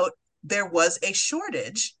turned out there was a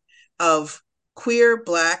shortage of queer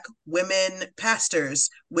Black women pastors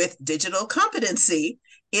with digital competency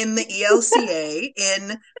in the ELCA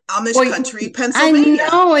in Amish country, Pennsylvania. I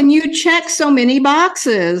know, and you check so many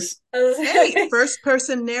boxes. Hey, first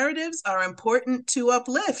person narratives are important to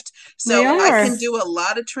uplift. So I can do a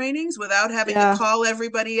lot of trainings without having to call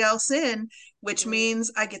everybody else in, which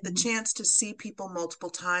means I get the chance to see people multiple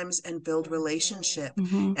times and build relationship.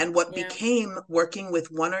 And what became working with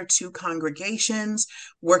one or two congregations,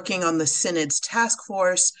 working on the Synod's task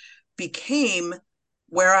force, became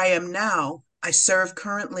where I am now. I serve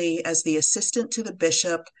currently as the assistant to the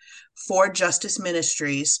bishop for Justice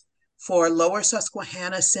Ministries for Lower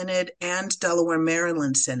Susquehanna Synod and Delaware,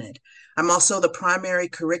 Maryland Synod. I'm also the primary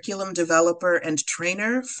curriculum developer and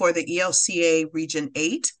trainer for the ELCA Region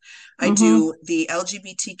 8. I do the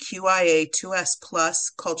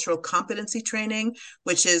LGBTQIA2S+ cultural competency training,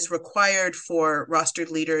 which is required for rostered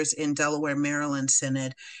leaders in Delaware, Maryland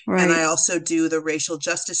Synod. And I also do the racial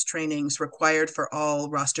justice trainings required for all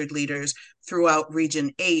rostered leaders throughout Region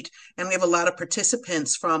 8. And we have a lot of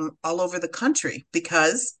participants from all over the country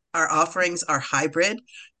because our offerings are hybrid,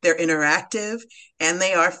 they're interactive, and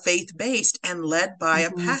they are faith-based and led by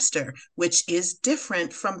a pastor, which is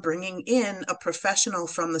different from bringing in a professional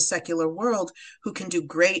from the secular world who can do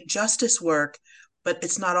great justice work, but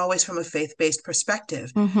it's not always from a faith-based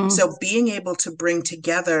perspective. So being able to bring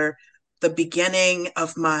together the beginning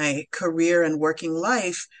of my career and working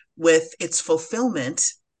life with its fulfillment,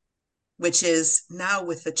 which is now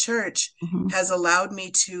with the church, has allowed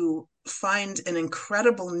me to find an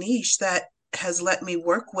incredible niche that has let me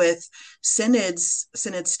work with synod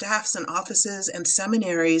staffs and offices and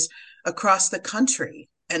seminaries across the country.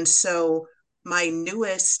 And so my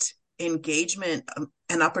newest engagement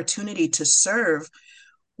and opportunity to serve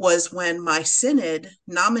was when my synod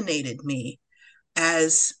nominated me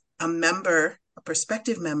as a member, a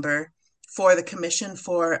prospective member for the Commission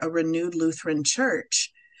for a Renewed Lutheran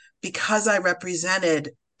Church, because I represented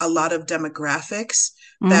a lot of demographics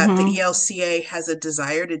that the ELCA has a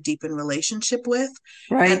desire to deepen relationship with.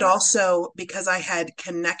 And also because I had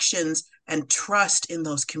connections and trust in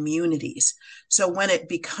those communities. So when it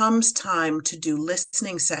becomes time to do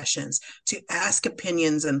listening sessions, to ask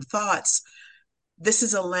opinions and thoughts, this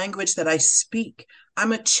is a language that I speak.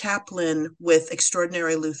 I'm a chaplain with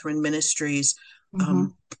Extraordinary Lutheran Ministries,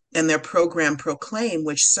 and their program Proclaim,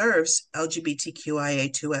 which serves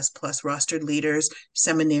LGBTQIA2S+ rostered leaders,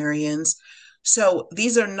 seminarians. So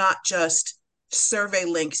these are not just survey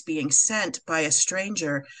links being sent by a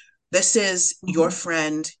stranger. This is your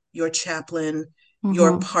friend, your chaplain,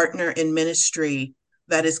 your partner in ministry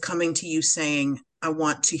that is coming to you saying, I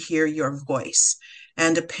want to hear your voice.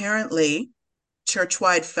 And apparently,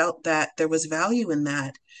 Churchwide felt that there was value in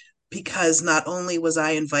that, because not only was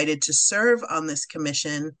I invited to serve on this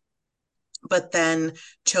commission, but then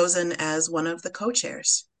chosen as one of the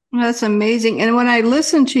co-chairs. That's amazing. And when I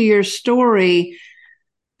listen to your story,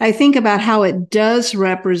 I think about how it does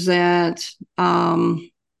represent,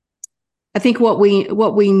 I think what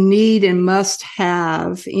we need and must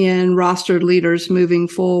have in rostered leaders moving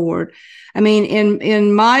forward. I mean,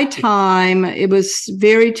 in my time, it was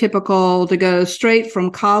very typical to go straight from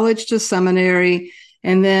college to seminary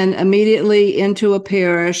and then immediately into a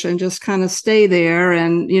parish and just kind of stay there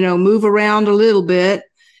and, move around a little bit.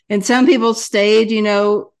 And some people stayed,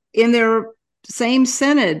 in their same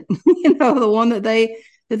synod, the one that they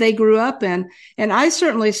that they grew up in. And I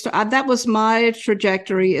certainly, that was my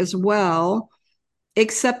trajectory as well,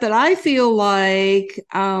 except that I feel like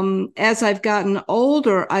as I've gotten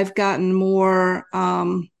older, I've gotten more,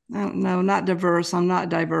 I don't know, not diverse. I'm not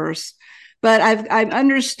diverse, but I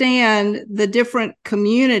understand the different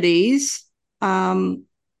communities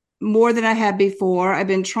more than I had before. I've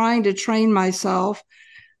been trying to train myself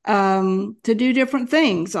to do different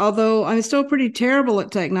things. Although I'm still pretty terrible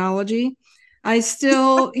at technology, I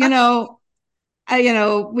still, we've got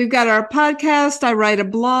our podcast. I write a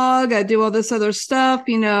blog. I do all this other stuff,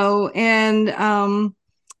 and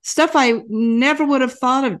stuff I never would have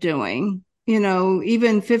thought of doing,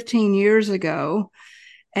 even 15 years ago.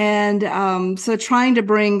 And so trying to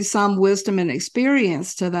bring some wisdom and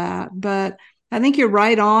experience to that. But I think you're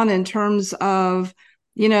right on in terms of,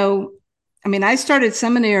 I started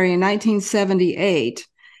seminary in 1978.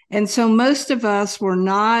 And so most of us were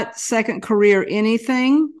not second career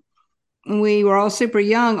anything. We were all super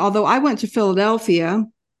young, although I went to Philadelphia,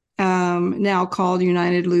 now called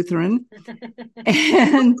United Lutheran.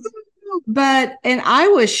 and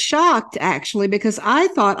I was shocked, actually, because I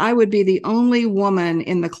thought I would be the only woman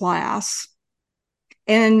in the class.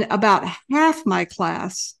 And about half my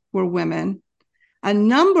class were women. A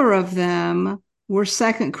number of them were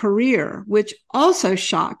second career, which also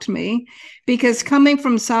shocked me, because coming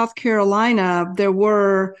from South Carolina, there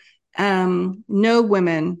were no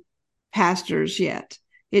women pastors yet.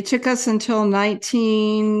 It took us until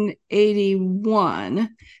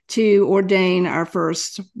 1981 to ordain our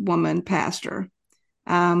first woman pastor,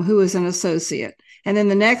 who was an associate. And then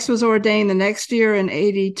the next was ordained the next year in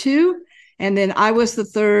 82. And then I was the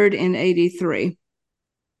third in 83.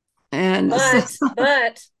 And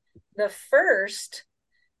but the first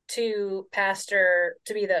to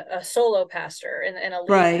be a solo pastor and a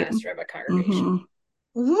lead pastor of a congregation. Mm-hmm.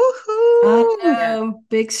 Woohoo! I know,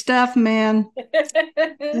 big stuff, man.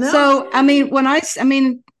 No. So, I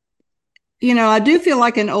do feel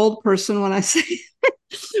like an old person when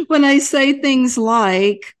I say things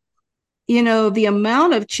like, the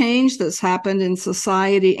amount of change that's happened in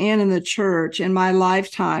society and in the church in my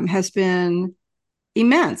lifetime has been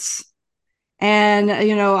immense. And,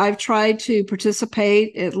 I've tried to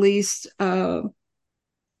participate at least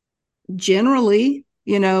generally,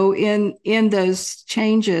 in those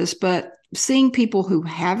changes, but seeing people who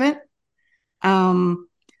haven't,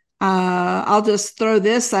 I'll just throw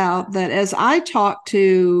this out, that as I talk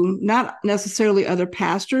to not necessarily other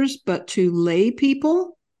pastors, but to lay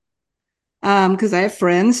people, because I have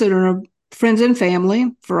friends that are friends and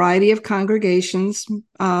family, variety of congregations,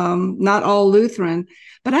 not all Lutheran,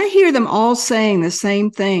 but I hear them all saying the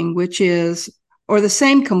same thing, or the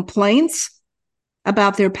same complaints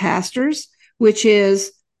about their pastors, which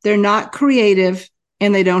is they're not creative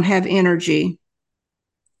and they don't have energy.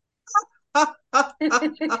 And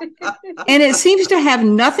it seems to have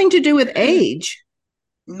nothing to do with age.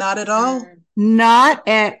 Not at all. Not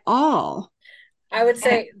at all. I would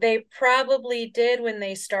say they probably did when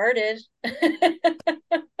they started. Mm-hmm.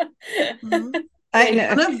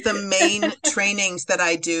 One of the main trainings that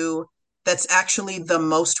I do that's actually the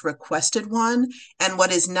most requested one, and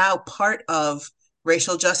what is now part of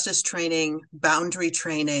racial justice training, boundary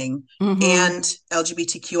training, and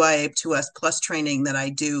LGBTQIA++ training that I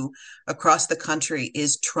do across the country,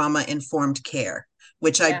 is trauma-informed care,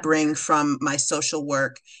 which I bring from my social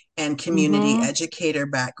work and community educator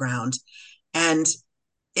background. And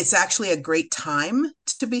it's actually a great time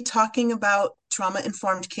to be talking about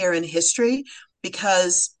trauma-informed care in history,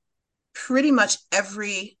 because pretty much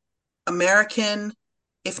every American,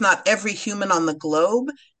 if not every human on the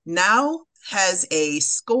globe, now has a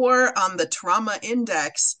score on the trauma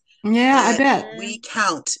index. Yeah, I bet. We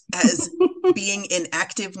count as being in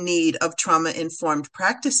active need of trauma-informed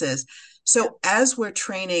practices. So as we're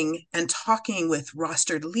training and talking with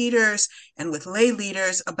rostered leaders and with lay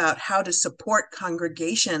leaders about how to support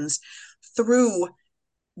congregations through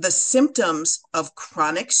the symptoms of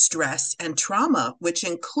chronic stress and trauma, which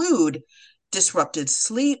include disrupted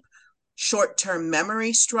sleep, short-term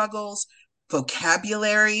memory struggles,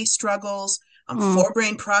 vocabulary struggles,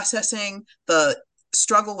 forebrain processing, the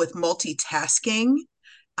struggle with multitasking,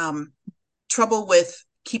 trouble with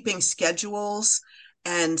keeping schedules,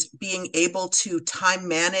 and being able to time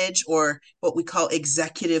manage, or what we call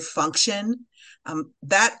executive function.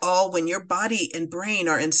 That all, when your body and brain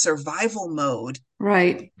are in survival mode,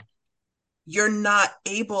 right, you're not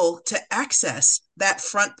able to access that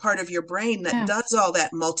front part of your brain that does all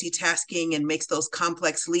that multitasking and makes those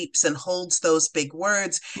complex leaps and holds those big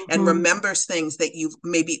words and remembers things that you've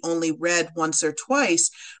maybe only read once or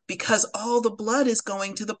twice, because all the blood is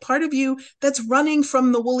going to the part of you that's running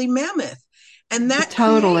from the woolly mammoth. And that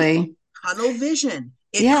creates tunnel vision.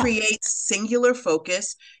 It creates singular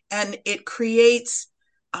focus, and it creates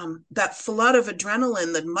that flood of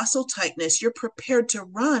adrenaline, the muscle tightness. You're prepared to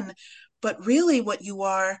run, but really what you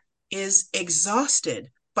are is exhausted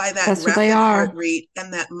by that rapid heart rate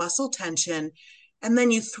and that muscle tension. And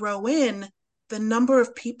then you throw in the number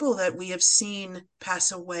of people that we have seen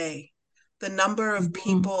pass away, the number of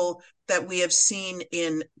people that we have seen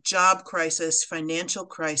in job crisis, financial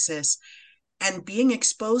crisis, and being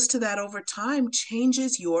exposed to that over time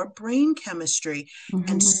changes your brain chemistry.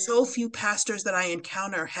 And so few pastors that I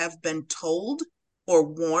encounter have been told or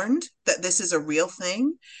warned that this is a real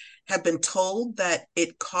thing, have been told that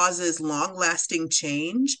it causes long-lasting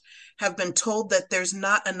change, have been told that there's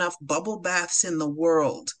not enough bubble baths in the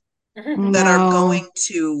world that are going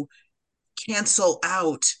to cancel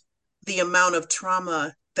out the amount of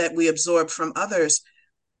trauma that we absorb from others.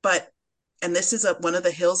 But, and this is one of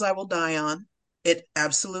the hills I will die on. It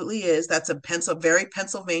absolutely is. That's a very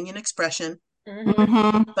Pennsylvanian expression.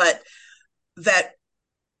 But that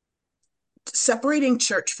separating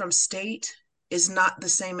church from state is not the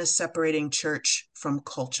same as separating church from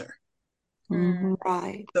culture.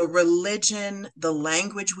 Right. The religion, the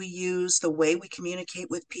language we use, the way we communicate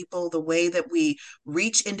with people, the way that we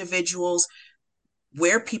reach individuals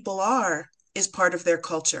where people are is part of their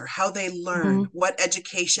culture, how they learn, what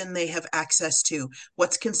education they have access to,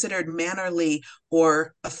 what's considered mannerly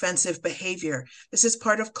or offensive behavior. This is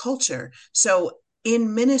part of culture. So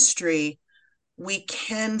in ministry, we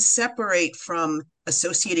can separate from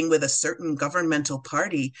associating with a certain governmental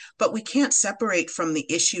party, but we can't separate from the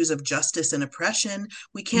issues of justice and oppression.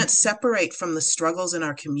 We can't separate from the struggles in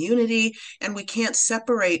our community, and we can't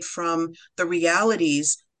separate from the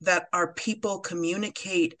realities that our people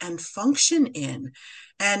communicate and function in.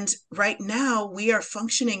 And right now, we are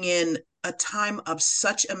functioning in a time of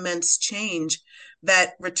such immense change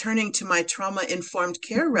that, returning to my trauma-informed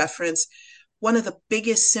care reference, one of the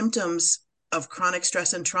biggest symptoms of chronic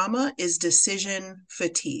stress and trauma is decision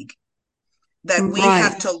fatigue. That we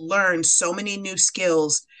have to learn so many new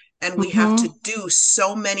skills, and we have to do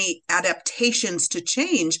so many adaptations to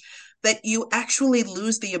change that you actually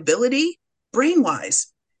lose the ability, brain-wise,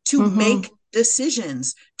 to make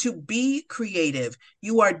decisions, to be creative.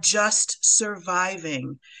 You are just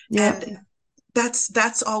surviving. And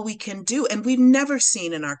that's all we can do. And we've never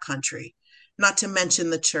seen in our country, not to mention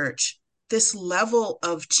the church, this level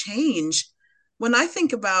of change. When I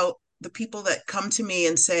think about the people that come to me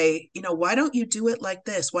and say, why don't you do it like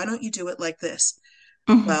this? Why don't you do it like this?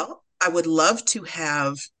 Well, I would love to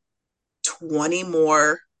have 20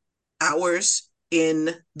 more hours in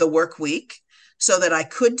the work week so that I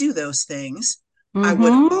could do those things. I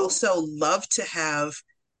would also love to have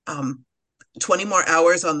 20 more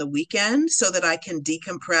hours on the weekend so that I can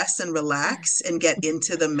decompress and relax and get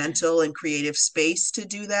into the mental and creative space to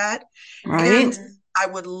do that. And I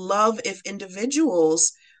would love if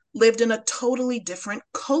individuals lived in a totally different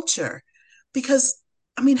culture, because,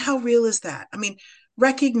 how real is that?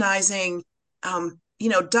 Recognizing,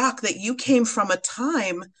 Doc, that you came from a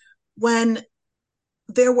time when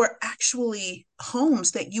there were actually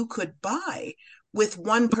homes that you could buy with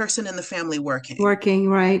one person in the family working.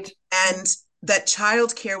 And that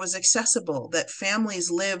childcare was accessible, that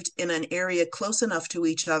families lived in an area close enough to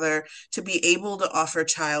each other to be able to offer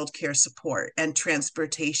childcare support and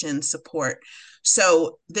transportation support.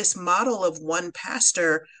 So this model of one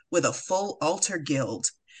pastor with a full altar guild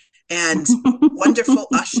and wonderful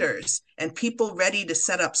ushers and people ready to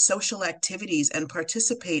set up social activities and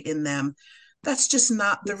participate in them, that's just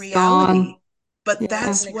not the reality. But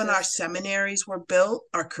that's when our seminaries were built,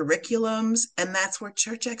 our curriculums, and that's where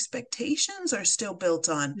church expectations are still built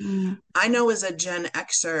on. I know as a Gen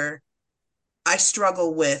Xer, I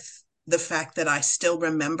struggle with the fact that I still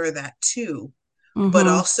remember that too, but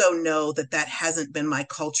also know that that hasn't been my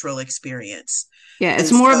cultural experience.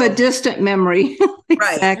 It's more of a distant memory.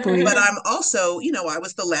 Exactly. But I'm also, I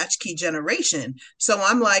was the latchkey generation. So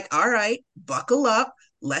I'm like, all right, buckle up.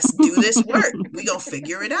 Let's do this work. We're going to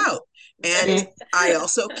figure it out. And I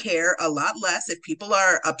also care a lot less if people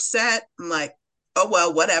are upset. I'm like, oh,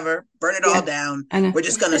 well, whatever, burn it all down. We're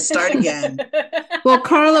just going to start again. Well,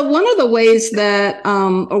 Carla, one of the ways that,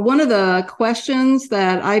 or one of the questions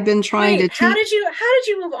that I've been trying to teach. How did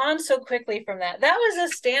you move on so quickly from that? That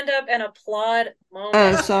was a stand up and applaud moment.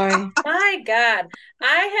 Oh, sorry. My God.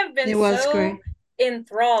 I have been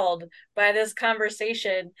enthralled by this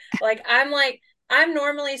conversation. I'm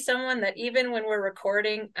normally someone that even when we're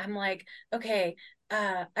recording, I'm like, okay,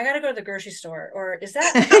 I gotta go to the grocery store, or is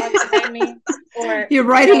that a dog behind me? Or you're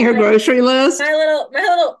writing your grocery list. My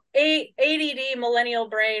little ADD millennial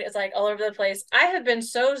brain is like all over the place. I have been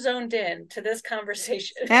so zoned in to this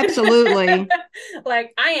conversation. Absolutely.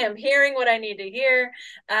 Like I am hearing what I need to hear.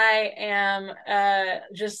 I am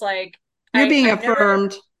just like you're being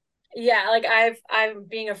affirmed. Like I'm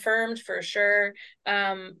being affirmed for sure.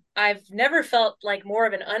 I've never felt like more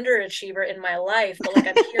of an underachiever in my life, but like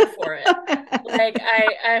I'm here for it. Like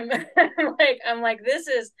I'm like this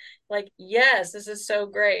is like, yes, this is so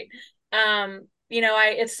great.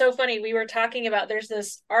 It's so funny. We were talking about, there's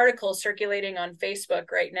this article circulating on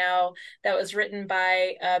Facebook right now that was written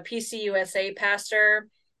by a PCUSA pastor,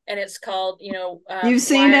 and it's called, you've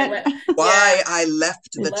seen it. Why I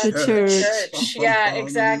left the church. Yeah,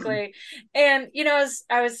 exactly. And as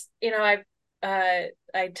I was, I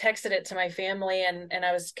texted it to my family, and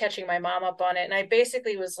I was catching my mom up on it, and I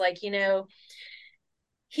basically was like,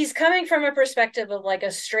 he's coming from a perspective of like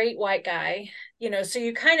a straight white guy, so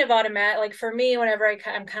you kind of automatic, like for me, whenever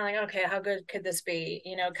I'm kind of like, okay, how good could this be,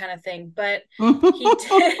 kind of thing. But he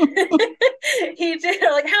did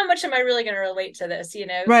like, how much am I really going to relate to this,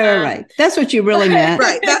 Right. That's what you really meant.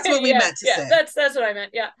 Right. That's what we meant to say. That's what I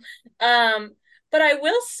meant. Yeah. But I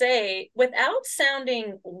will say, without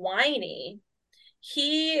sounding whiny,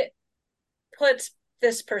 he puts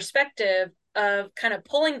this perspective of kind of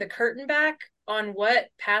pulling the curtain back on what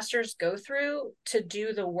pastors go through to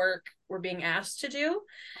do the work we're being asked to do.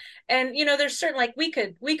 And there's certain, like, we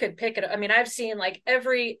could pick it. I mean, I've seen like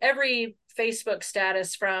every Facebook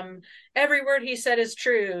status, from every word he said is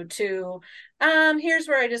true to here's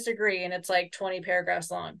where I disagree, and it's like 20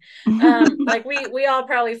 paragraphs long. Like we all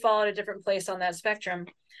probably fall at a different place on that spectrum.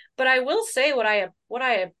 But I will say, what I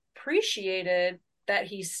appreciated that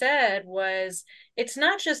he said was, it's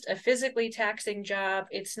not just a physically taxing job.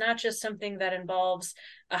 It's not just something that involves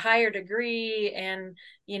a higher degree and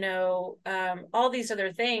all these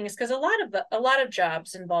other things, because a lot of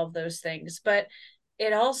jobs involve those things, but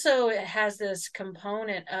it also has this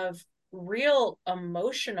component of real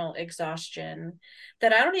emotional exhaustion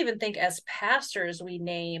that I don't even think as pastors we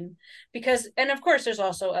name, because, and of course there's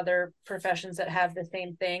also other professions that have the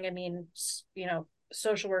same thing. I mean,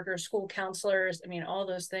 social workers, school counselors, I mean, all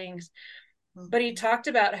those things. But he talked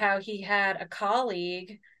about how he had a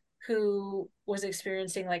colleague who was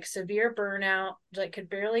experiencing like severe burnout, like could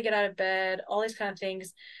barely get out of bed, all these kind of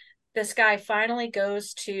things. This guy finally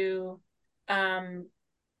goes to a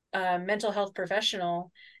mental health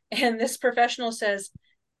professional, and this professional says,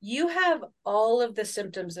 you have all of the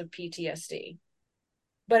symptoms of PTSD,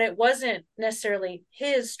 but it wasn't necessarily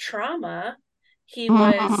his trauma he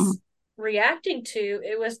was reacting to.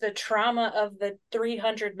 It was the trauma of the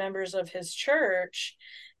 300 members of his church,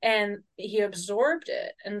 and he absorbed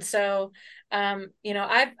it. And so I'm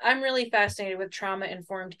really fascinated with trauma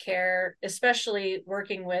informed care, especially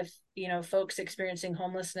working with folks experiencing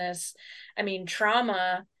homelessness. I mean,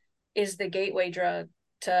 trauma is the gateway drug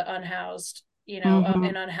to unhoused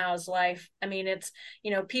an unhoused life. I mean, it's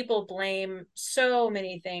people blame so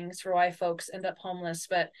many things for why folks end up homeless,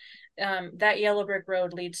 but that yellow brick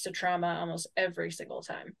road leads to trauma almost every single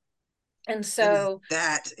time. And so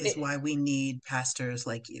that is why we need pastors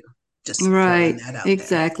like you. Just right, that out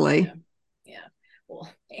exactly. There. Yeah.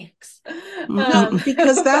 Well, thanks.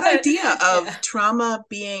 Because that idea of trauma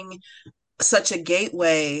being such a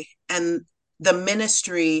gateway, and the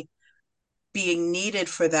ministry being needed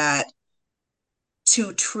for that,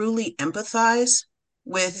 to truly empathize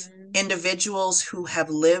with individuals who have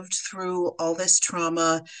lived through all this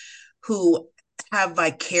trauma, who have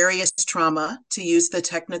vicarious trauma, to use the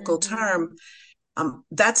technical term,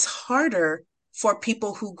 that's harder for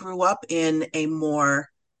people who grew up in a more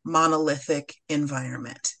monolithic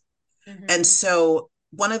environment. And so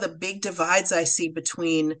one of the big divides I see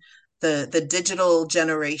between the digital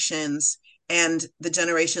generations and the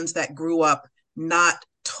generations that grew up not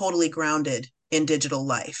totally grounded in digital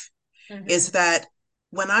life is that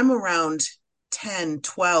when I'm around 10,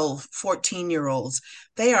 12, 14-year-olds,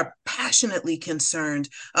 they are passionately concerned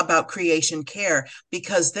about creation care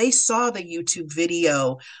because they saw the YouTube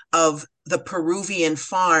video of the Peruvian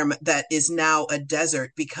farm that is now a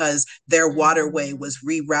desert because their waterway was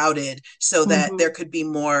rerouted so that there could be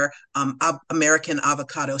more American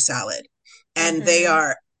avocado salad. And they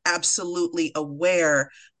are absolutely aware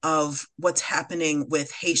of what's happening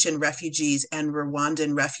with Haitian refugees and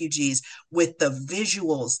Rwandan refugees, with the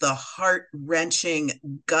visuals, the heart-wrenching,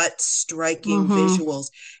 gut-striking visuals.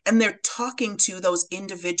 And they're talking to those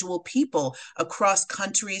individual people across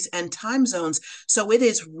countries and time zones. So it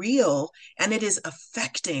is real, and it is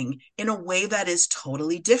affecting in a way that is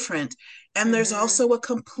totally different. And there's also a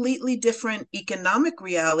completely different economic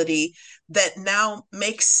reality that now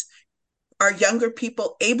makes our younger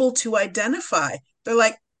people able to identify. They're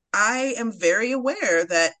like, I am very aware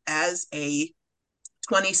that as a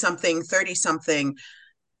 20 something, 30 something,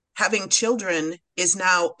 having children is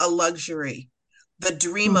now a luxury. The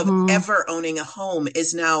dream of ever owning a home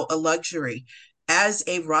is now a luxury. As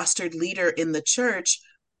a rostered leader in the church,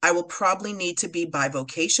 I will probably need to be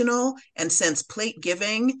bivocational. And since plate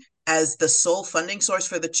giving as the sole funding source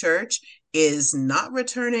for the church is not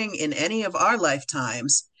returning in any of our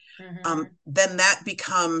lifetimes, then that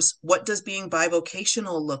becomes, what does being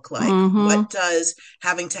bivocational look like? What does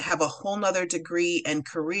having to have a whole nother degree and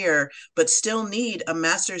career, but still need a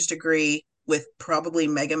master's degree with probably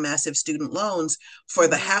mega massive student loans for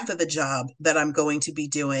the half of the job that I'm going to be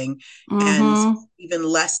doing, and even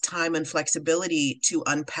less time and flexibility to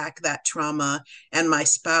unpack that trauma. And my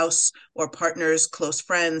spouse or partners, close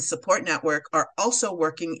friends, support network are also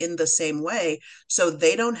working in the same way, so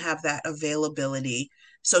they don't have that availability.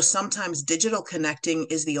 So sometimes digital connecting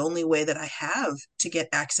is the only way that I have to get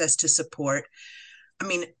access to support. I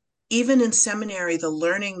mean, even in seminary, the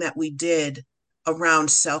learning that we did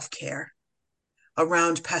around self-care,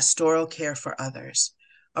 around pastoral care for others,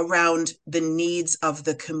 around the needs of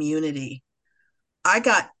the community. I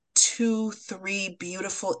got 2-3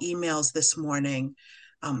 beautiful emails this morning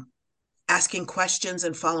asking questions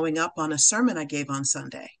and following up on a sermon I gave on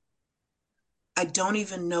Sunday. I don't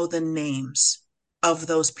even know the names of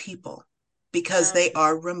those people because they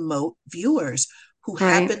are remote viewers who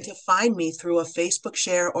happened to find me through a Facebook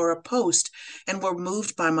share or a post and were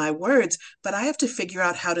moved by my words, but I have to figure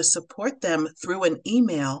out how to support them through an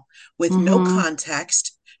email with no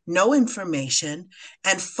context, no information,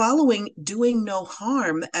 and following doing no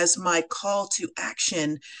harm as my call to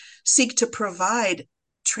action, seek to provide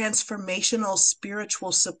transformational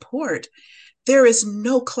spiritual support. There is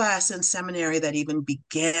no class in seminary that even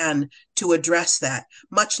began to address that,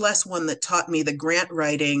 much less one that taught me the grant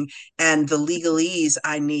writing and the legalese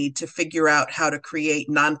I need to figure out how to create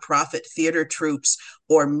nonprofit theater troupes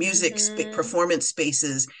or music performance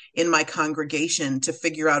spaces in my congregation to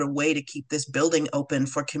figure out a way to keep this building open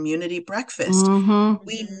for community breakfast.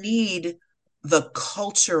 We need the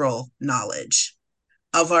cultural knowledge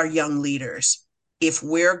of our young leaders if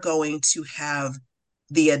we're going to have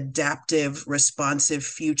the adaptive, responsive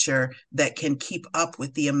future that can keep up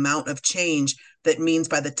with the amount of change that means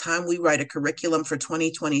by the time we write a curriculum for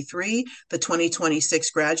 2023, the 2026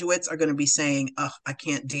 graduates are going to be saying, oh, I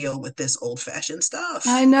can't deal with this old-fashioned stuff.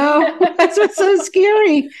 I know. That's what's so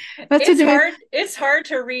scary. It's hard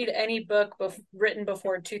to read any book written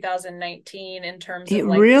before 2019 in terms of it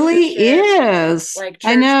really is. like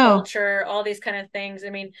church culture, all these kind of things. I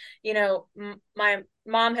mean, my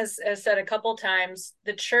mom has said a couple times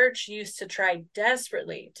the church used to try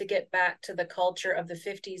desperately to get back to the culture of the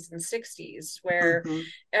 50s and 60s where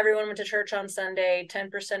everyone went to church on Sunday,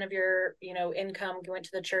 10% of your income went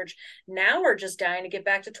to the church. Now we're just dying to get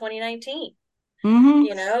back to 2019.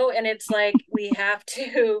 And it's like we have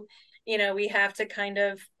to kind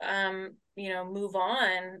of move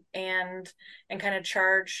on and kind of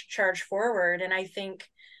charge forward. And I think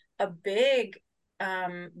a big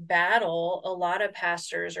battle a lot of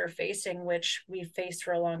pastors are facing, which we've faced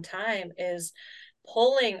for a long time, is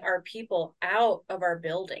pulling our people out of our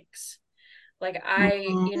buildings. Like I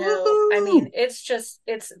mean,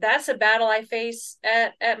 that's a battle I face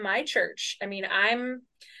at my church. I mean,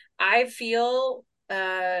 I feel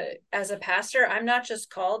as a pastor, I'm not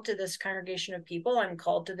just called to this congregation of people, I'm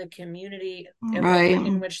called to the community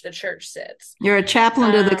in which the church sits. You're a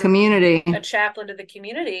chaplain to the community. A chaplain to the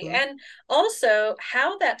community. And also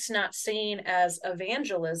how that's not seen as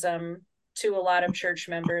evangelism to a lot of church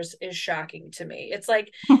members is shocking to me. It's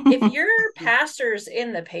like, if your pastor's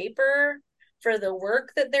in the paper for the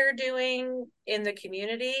work that they're doing in the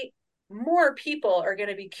community, more people are going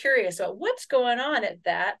to be curious about what's going on at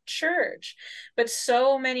that church. But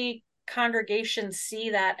so many congregations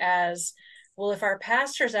see that as, well, if our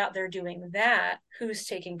pastor's out there doing that, who's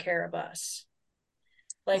taking care of us?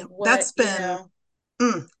 Like what, that's been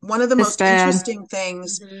one of the most interesting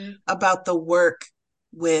things about the work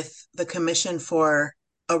with the Commission for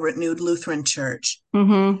a Renewed Lutheran Church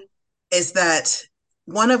is that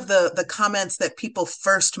one of the comments that people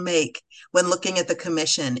first make when looking at the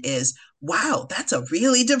commission is, wow, that's a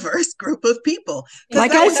really diverse group of people. Because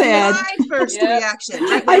like that I was said, my first reaction,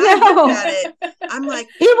 right? I When I looked at know. it, I'm like,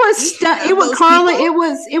 It was those Carla.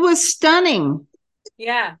 people? It was stunning.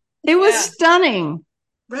 Yeah. It was stunning.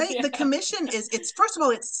 Right? Yeah. The commission it's first of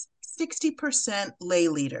all, it's 60% lay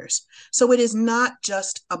leaders. So it is not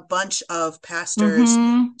just a bunch of pastors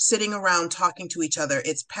sitting around talking to each other.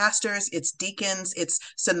 It's pastors, it's deacons, it's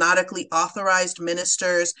synodically authorized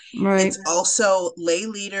ministers. Right. It's also lay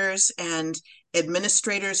leaders and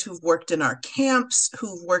administrators who've worked in our camps,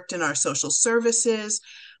 who've worked in our social services,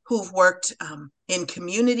 who've worked in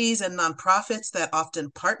communities and nonprofits that often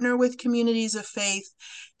partner with communities of faith.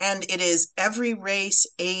 And it is every race,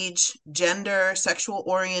 age, gender, sexual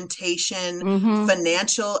orientation,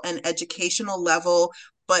 financial and educational level,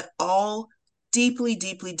 but all deeply,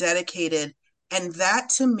 deeply dedicated. And that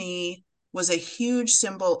to me was a huge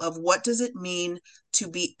symbol of what does it mean to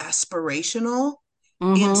be aspirational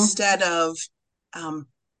instead of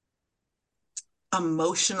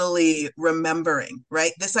emotionally remembering,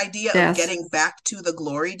 right? This idea of getting back to the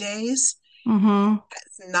glory days has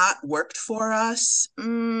not worked for us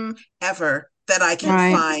ever that I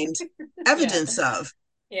can find evidence of.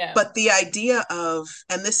 Yeah. But the idea of,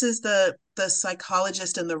 and this is the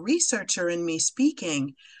psychologist and the researcher in me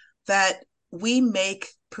speaking, that we make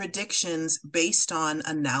predictions based on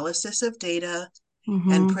analysis of data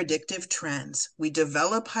and predictive trends. We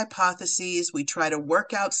develop hypotheses. We try to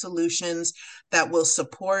work out solutions that will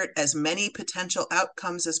support as many potential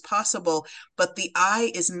outcomes as possible. But the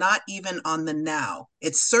eye is not even on the now.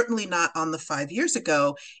 It's certainly not on the 5 years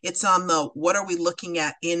ago. It's on the what are we looking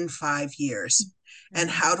at in 5 years? And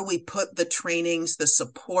how do we put the trainings, the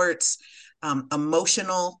supports,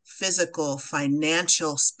 emotional, physical,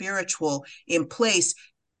 financial, spiritual in place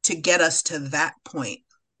to get us to that point?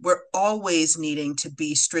 We're always needing to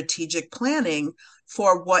be strategic planning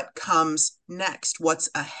for what comes next, what's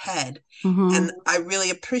ahead. And I really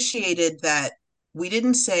appreciated that we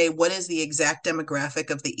didn't say, what is the exact demographic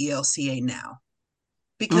of the ELCA now?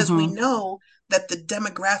 Because we know that the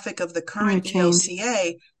demographic of the current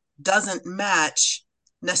ELCA doesn't match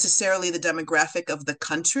necessarily the demographic of the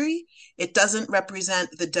country. It doesn't represent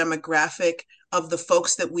the demographic of the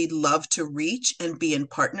folks that we'd love to reach and be in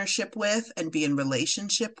partnership with and be in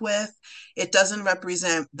relationship with. It doesn't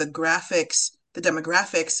represent the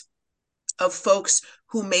demographics of folks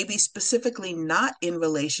who may be specifically not in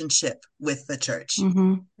relationship with the church.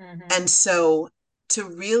 And so to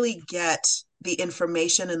really get the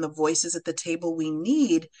information and the voices at the table we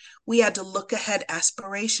need, we had to look ahead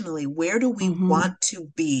aspirationally. Where do we want to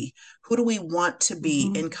be? Who do we want to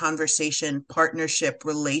be in conversation, partnership,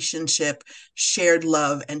 relationship, shared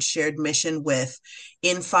love, and shared mission with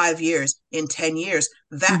in 5 years, in 10 years?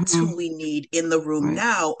 That's who we need in the room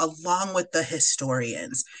now, along with the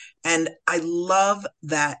historians. And I love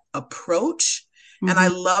that approach. And I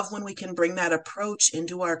love when we can bring that approach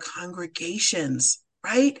into our congregations,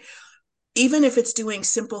 right? Even if it's doing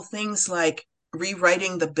simple things like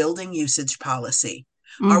rewriting the building usage policy.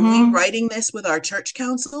 Are we writing this with our church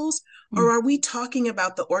councils? Or are we talking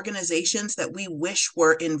about the organizations that we wish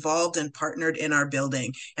were involved and partnered in our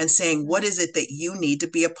building and saying, what is it that you need to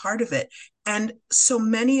be a part of it? And so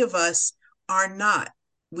many of us are not.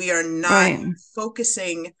 We are not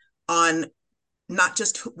focusing on not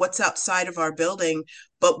just what's outside of our building,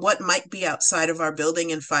 but what might be outside of our building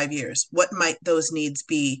in 5 years. What might those needs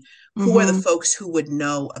be? Who are the folks who would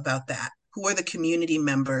know about that? Who are the community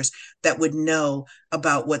members that would know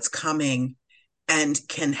about what's coming and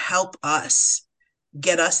can help us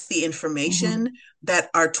get us the information that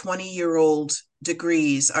our 20-year-old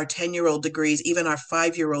degrees, our 10-year-old degrees, even our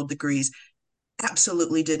 5-year-old degrees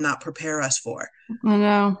absolutely did not prepare us for? I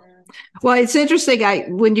know. Well, it's interesting.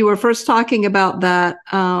 When you were first talking about that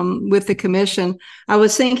with the commission, I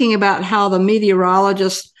was thinking about how the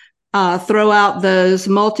meteorologists throw out those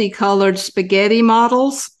multicolored spaghetti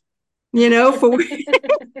models, for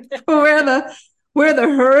where the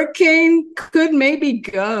hurricane could maybe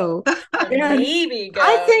go. I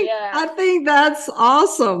think that's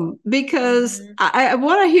awesome because I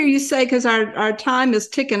want to hear you say, because our time is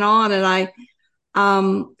ticking on, and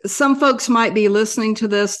some folks might be listening to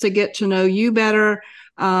this to get to know you better.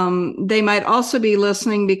 They might also be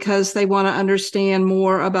listening because they want to understand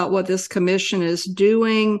more about what this commission is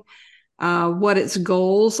doing, what its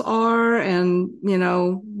goals are, and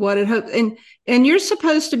what it hopes. And you're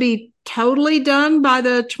supposed to be totally done by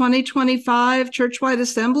the 2025 churchwide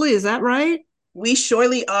assembly. Is that right? We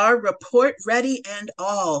surely are. Report ready and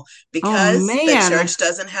all, Oh because the man. church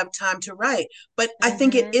doesn't have time to write. But I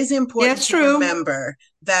think it is Yeah, important it's to true. remember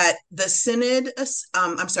that the Synod,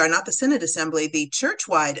 I'm sorry, not the Synod Assembly, the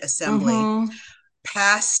church-wide assembly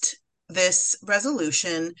passed this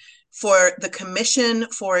resolution for the Commission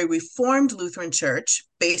for a Reformed Lutheran Church,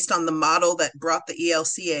 based on the model that brought the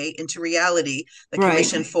ELCA into reality, the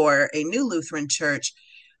Commission for a New Lutheran Church.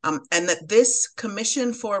 And that this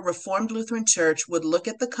Commission for a Reformed Lutheran Church would look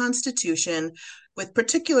at the Constitution with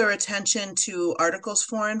particular attention to Articles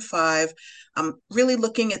 4 and 5, really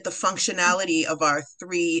looking at the functionality of our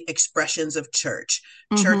three expressions of church,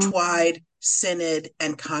 church-wide, synod,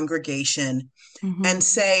 and congregation, and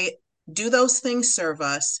say, do those things serve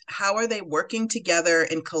us? How are they working together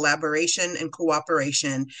in collaboration and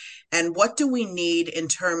cooperation? And what do we need in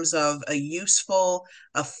terms of a useful,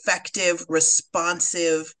 effective,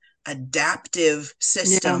 responsive, adaptive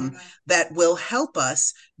system that will help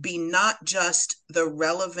us be not just the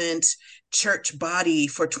relevant church body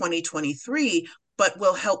for 2023, but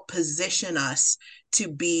will help position us to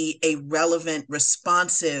be a relevant,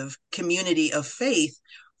 responsive community of faith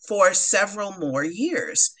for several more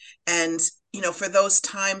years, and for those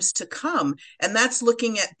times to come. And that's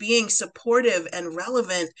looking at being supportive and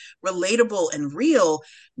relevant, relatable and real,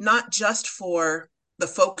 not just for the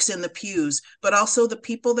folks in the pews, but also the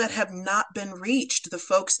people that have not been reached, the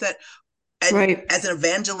folks that, as an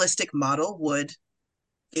evangelistic model would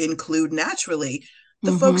include naturally,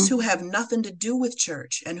 the folks who have nothing to do with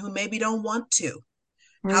church and who maybe don't want to.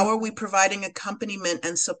 How are we providing accompaniment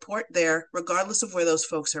and support there, regardless of where those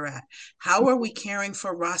folks are at? How are we caring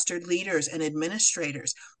for rostered leaders and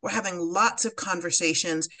administrators? We're having lots of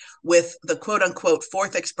conversations with the quote unquote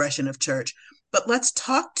fourth expression of church, but let's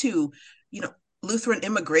talk to, Lutheran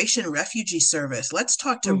Immigration Refugee Service. Let's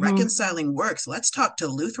talk to Reconciling Works. Let's talk to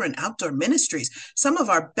Lutheran Outdoor Ministries. Some of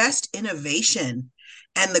our best innovation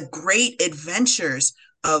and the great adventures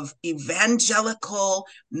of evangelical,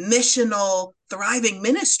 missional, thriving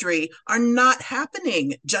ministry are not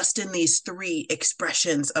happening just in these three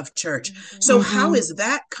expressions of church. So how is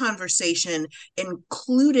that conversation,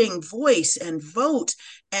 including voice and vote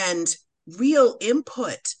and real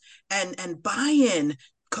input and buy-in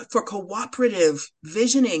for cooperative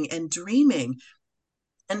visioning and dreaming?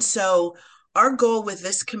 And so our goal with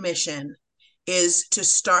this commission is to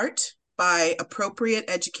start by appropriate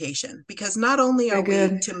education, because not only are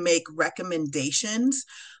we to make recommendations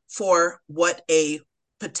for what a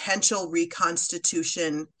potential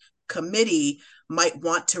reconstitution committee might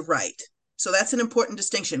want to write. So that's an important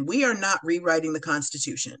distinction. We are not rewriting the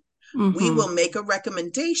Constitution. We will make a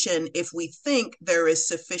recommendation if we think there is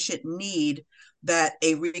sufficient need that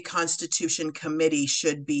a reconstitution committee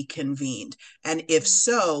should be convened. And if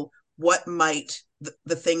so, what might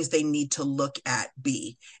the things they need to look at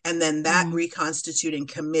be? And then that reconstituting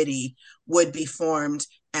committee would be formed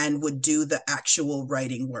and would do the actual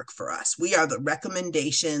writing work for us. We are the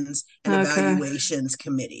recommendations and evaluations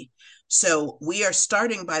committee. So we are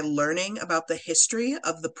starting by learning about the history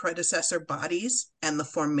of the predecessor bodies and the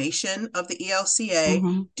formation of the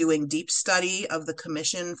ELCA, doing deep study of the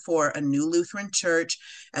Commission for a New Lutheran Church,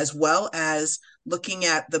 as well as looking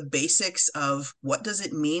at the basics of what does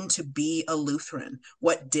it mean to be a Lutheran?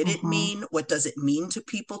 What did it mean? What does it mean to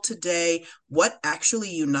people today? What actually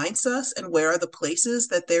unites us? And where are the places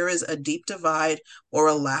that there is a deep divide or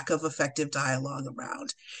a lack of effective dialogue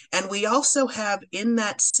around? And we also have, in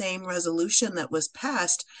that same resolution that was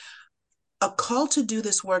passed, a call to do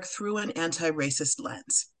this work through an anti-racist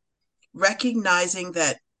lens, recognizing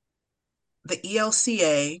that the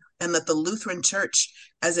ELCA and that the Lutheran Church,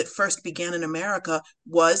 as it first began in America,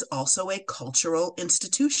 was also a cultural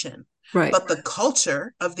institution. But the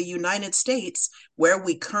culture of the United States, where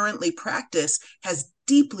we currently practice, has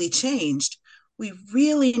deeply changed. We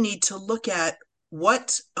really need to look at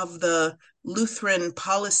what of the Lutheran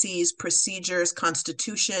policies, procedures,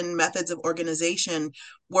 constitution, methods of organization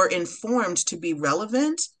were informed to be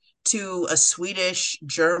relevant to a Swedish,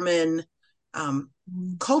 German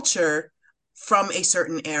culture from a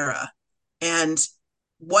certain era, and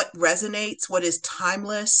what resonates, what is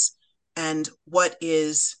timeless, and what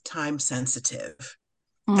is time sensitive.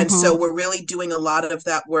 And so we're really doing a lot of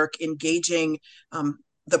that work, engaging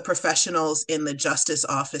the professionals in the justice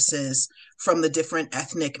offices from the different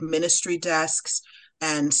ethnic ministry desks,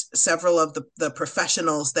 and several of the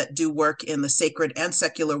professionals that do work in the sacred and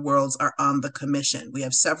secular worlds are on the commission. We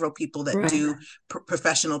have several people that do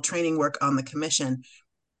professional training work on the commission.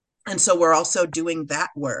 And so we're also doing that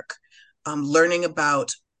work, learning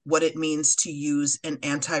about what it means to use an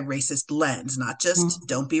anti-racist lens, not just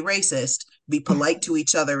don't be racist, be polite to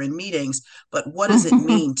each other in meetings, but what does it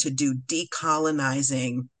mean to do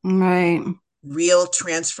decolonizing, right, real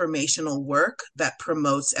transformational work that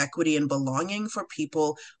promotes equity and belonging for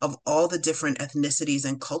people of all the different ethnicities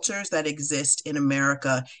and cultures that exist in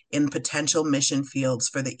America in potential mission fields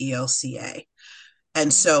for the ELCA?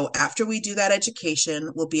 And so after we do that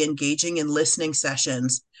education, we'll be engaging in listening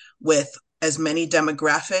sessions with as many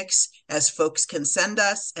demographics as folks can send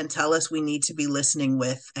us and tell us we need to be listening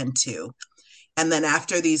with and to. And then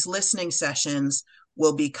after these listening sessions,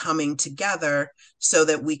 we'll be coming together so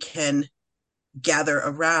that we can gather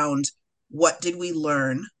around what did we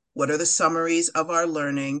learn? What are the summaries of our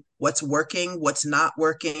learning? What's working? What's not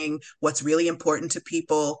working? What's really important to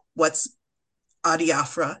people? What's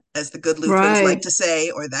adiaphora, as the good Lutherans like to say,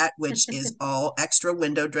 or that which is all extra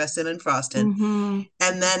window dressing and frosting,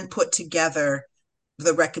 and then put together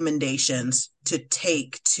the recommendations to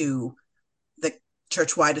take to the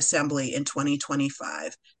church-wide assembly in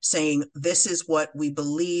 2025, saying this is what we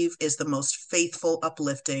believe is the most faithful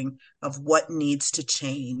uplifting of what needs to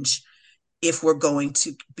change if we're going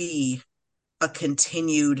to be a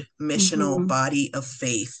continued missional body of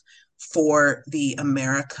faith for the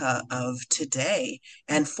America of today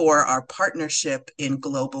and for our partnership in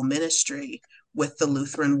global ministry with the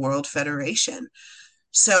Lutheran World Federation.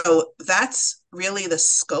 So that's really the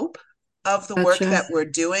scope of the work that we're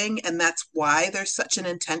doing. And that's why there's such an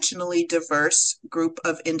intentionally diverse group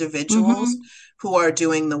of individuals who are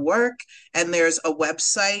doing the work. And there's a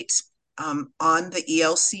website on the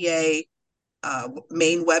ELCA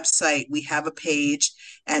main website. We have a page,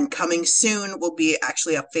 and coming soon will be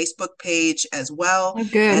actually a Facebook page as well,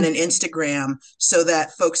 and an Instagram, so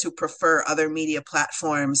that folks who prefer other media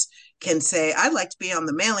platforms can say, I'd like to be on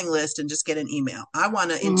the mailing list and just get an email. I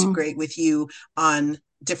want to integrate with you on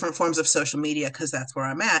different forms of social media because that's where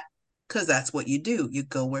I'm at, because that's what you do. You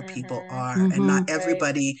go where people are, and not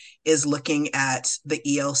everybody is looking at the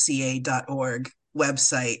elca.org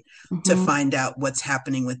website to find out what's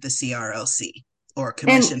happening with the CRLC or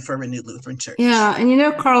Commission for Renewed Lutheran Church. Yeah.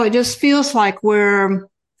 And Carla, it just feels like we're,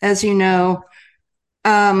 as you know,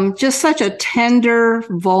 just such a tender,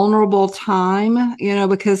 vulnerable time,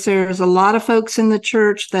 because there's a lot of folks in the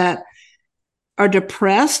church that are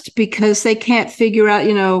depressed because they can't figure out,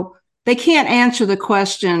 they can't answer the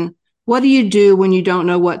question, what do you do when you don't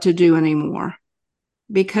know what to do anymore?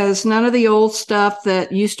 Because none of the old stuff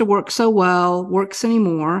that used to work so well works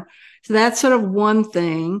anymore. So that's sort of one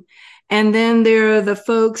thing. And then there are the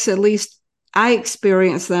folks, at least I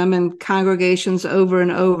experience them in congregations over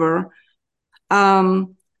and over.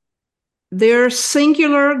 Their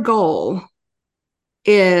singular goal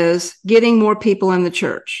is getting more people in the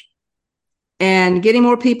church and getting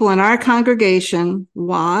more people in our congregation.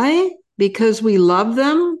 Why? Because we love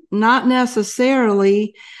them? Not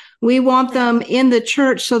necessarily. We want them in the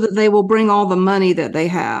church so that they will bring all the money that they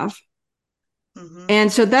have.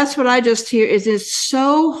 And so that's what I just hear is it's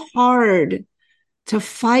so hard to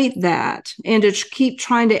fight that and to keep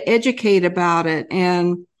trying to educate about it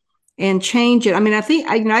and change it. I mean, I think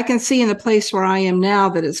I can see in the place where I am now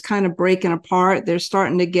that it's kind of breaking apart. They're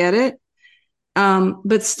starting to get it.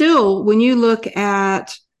 But still, when you look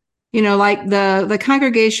at, like the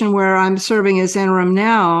congregation where I'm serving as interim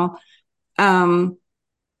now,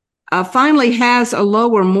 finally has a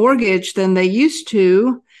lower mortgage than they used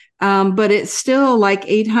to, but it's still like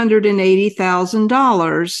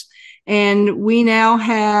 $880,000. And we now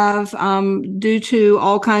have, due to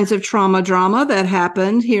all kinds of drama that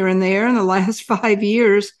happened here and there in the last 5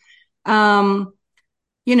 years,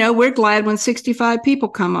 we're glad when 65 people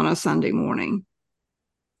come on a Sunday morning.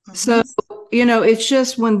 So, it's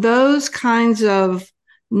just when those kinds of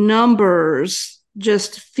numbers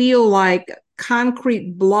just feel like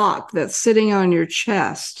concrete block that's sitting on your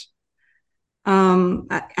chest.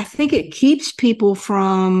 I think it keeps people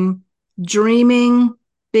from dreaming,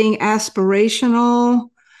 being aspirational.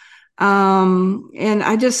 And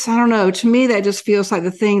I don't know, to me, that just feels like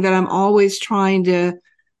the thing that I'm always trying to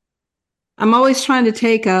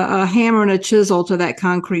take a hammer and a chisel to that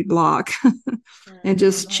concrete block and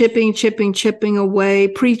just chipping away,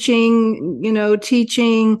 preaching,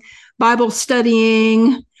 teaching, Bible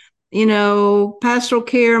studying, pastoral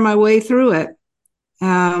care my way through it.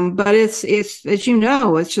 But it's, as you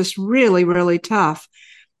know, it's just really, really tough.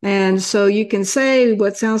 And so you can say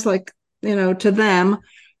what sounds like, to them,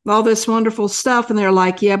 all this wonderful stuff. And they're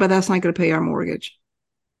like, yeah, but that's not going to pay our mortgage.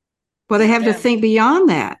 Well, they have to think beyond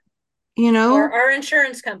that, Or our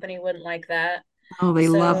insurance company wouldn't like that. Oh, they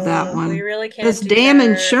love that one. We really can't Those do damn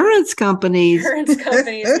better. Insurance companies,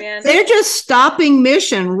 man. They're just stopping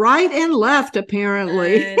mission right and left,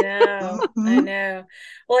 apparently. I know. I know.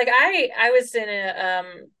 Well, like I was in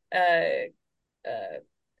a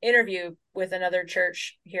interview with another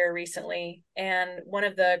church here recently, and one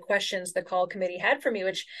of the questions the call committee had for me,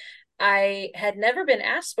 which I had never been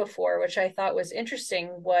asked before, which I thought was interesting,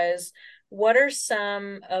 was what are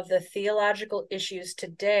some of the theological issues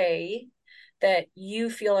today that you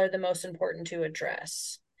feel are the most important to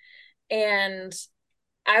address? And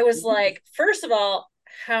I was like, first of all,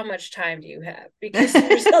 how much time do you have? Because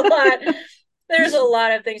there's a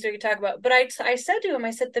lot of things we could talk about. But I said to him,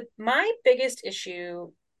 I said that my biggest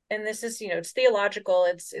issue, and this is, it's theological,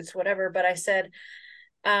 it's whatever, but I said,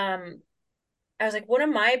 I was like, one of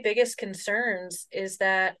my biggest concerns is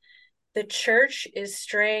that the church is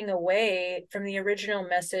straying away from the original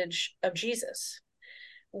message of Jesus.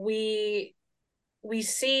 We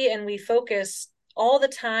see and we focus all the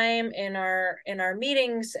time in our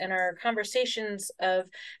meetings and our conversations of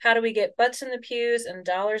how do we get butts in the pews and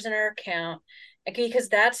dollars in our account, because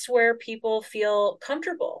that's where people feel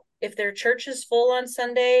comfortable. If their church is full on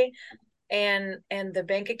Sunday and the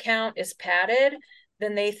bank account is padded,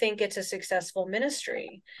 then they think it's a successful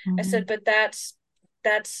ministry. Mm-hmm. I said, but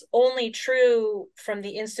that's only true from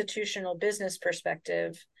the institutional business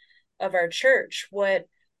perspective of our church. What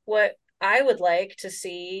I would like to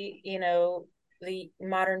see, the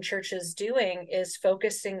modern churches doing is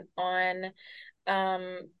focusing on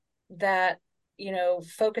that,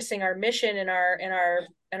 focusing our mission and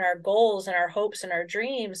our goals and our hopes and our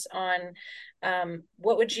dreams on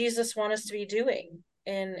what would Jesus want us to be doing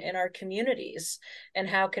in our communities, and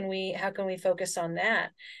how can we focus on that.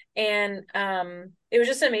 And it was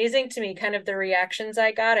just amazing to me, kind of the reactions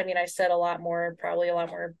I got. I mean, I said probably a lot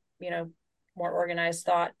more, more organized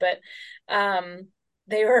thought, but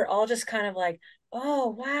they were all just kind of like, oh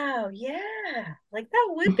wow, yeah, like that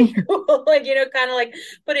would be cool. Like, kind of like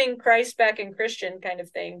putting Christ back in Christian kind of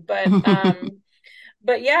thing. But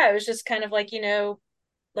but yeah, it was just kind of like,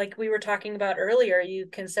 like we were talking about earlier, you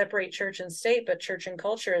can separate church and state, but church and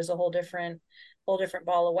culture is a whole different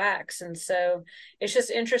ball of wax. And so it's just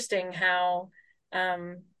interesting how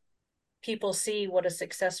people see what a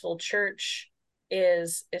successful church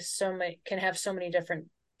is can have so many different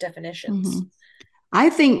definitions. Mm-hmm. I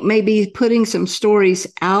think maybe putting some stories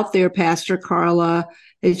out there, Pastor Carla,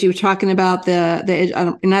 as you were talking about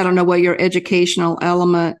and I don't know what your educational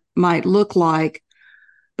element might look like,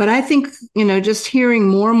 but I think, just hearing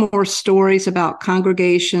more and more stories about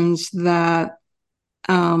congregations that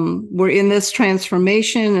were in this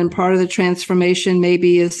transformation, and part of the transformation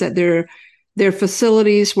maybe is that their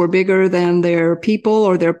facilities were bigger than their people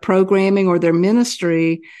or their programming or their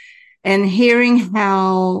ministry, and hearing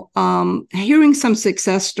some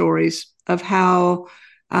success stories of how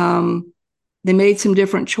they made some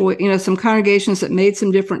different some congregations that made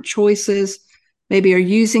some different choices, maybe are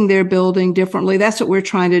using their building differently. That's what we're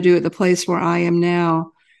trying to do at the place where I am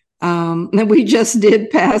now. And we just did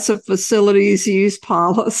pass a facilities use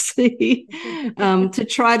policy to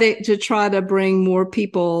try to bring more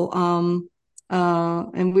people.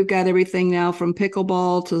 And we've got everything now from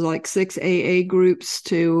pickleball to like 6 AA groups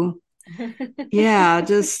to, yeah,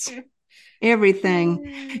 just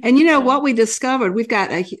everything. And what we discovered, we've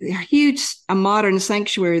got a modern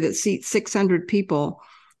sanctuary that seats 600 people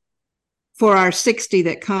for our 60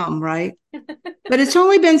 that come, right? But it's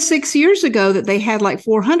only been 6 years ago that they had like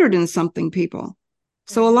 400 and something people.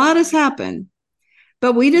 So a lot has happened.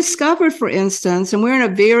 But we discovered, for instance, and we're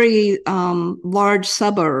in a very large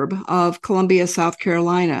suburb of Columbia, South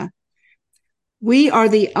Carolina. We are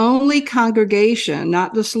the only congregation,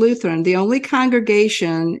 not just Lutheran, the only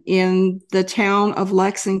congregation in the town of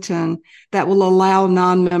Lexington that will allow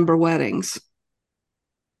non-member weddings.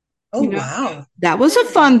 Oh, wow. That was a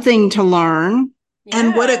fun thing to learn. Yeah.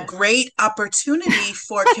 And what a great opportunity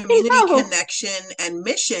for community connection and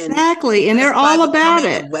mission. Exactly. And they're all about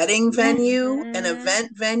it. A wedding venue, an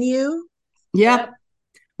event venue. Yep.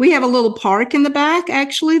 We have a little park in the back,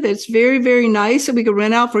 actually, that's very, very nice that we could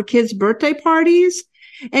rent out for kids' birthday parties.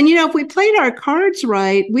 And, if we played our cards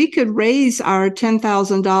right, we could raise our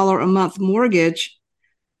 $10,000 a month mortgage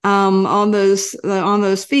on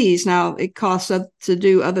those fees. Now, it costs us to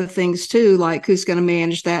do other things too, like who's going to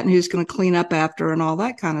manage that and who's going to clean up after and all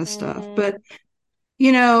that kind of stuff. But,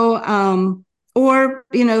 or,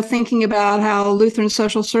 thinking about how Lutheran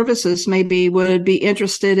Social Services maybe would be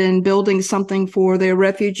interested in building something for their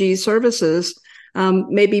refugee services,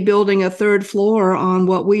 maybe building a third floor on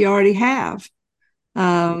what we already have.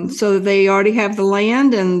 So they already have the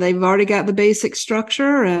land and they've already got the basic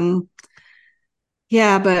structure, and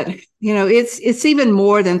Yeah, but it's even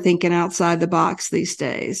more than thinking outside the box these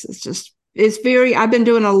days. I've been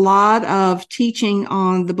doing a lot of teaching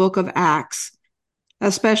on the book of Acts,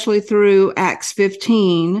 especially through Acts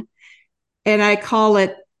 15. And I call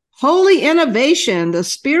it Holy Innovation, the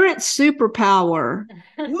Spirit Superpower.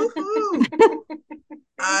 Woohoo!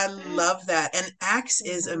 I love that. And Acts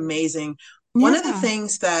is amazing. Yeah. One of the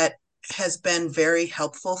things that has been very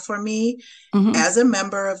helpful for me as a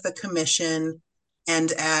member of the commission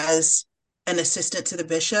and as an assistant to the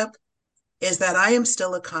bishop is that I am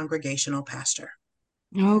still a congregational pastor.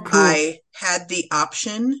 Oh, cool. I had the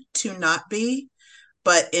option to not be,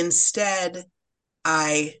 but instead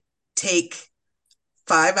I take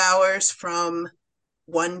 5 hours from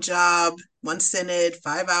one job, one synod,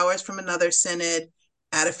 5 hours from another synod,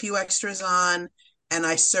 add a few extras on, and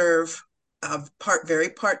I serve very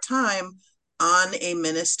part-time on a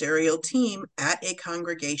ministerial team at a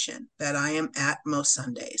congregation that I am at most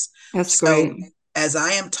Sundays. That's great. As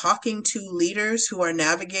I am talking to leaders who are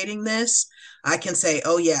navigating this, I can say,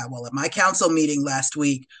 oh yeah, well, at my council meeting last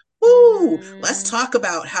week, let's talk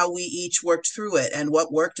about how we each worked through it and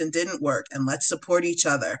what worked and didn't work, and let's support each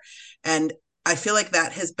other. And I feel like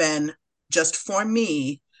that has been, just for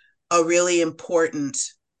me, a really important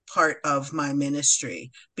part of my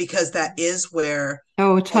ministry, because that is where a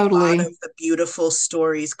lot of the beautiful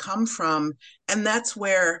stories come from. And that's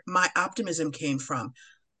where my optimism came from.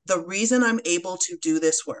 The reason I'm able to do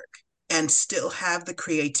this work and still have the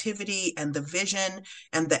creativity and the vision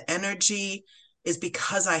and the energy is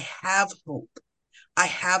because I have hope. I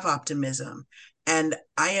have optimism. And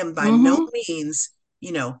I am by no means,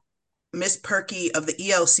 Miss Perky of the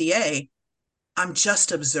ELCA. I'm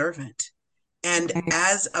just observant. And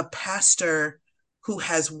as a pastor who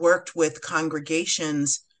has worked with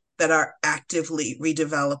congregations that are actively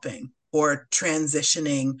redeveloping or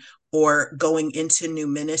transitioning or going into new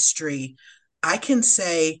ministry, I can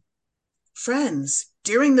say, friends,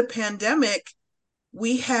 during the pandemic,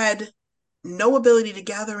 we had no ability to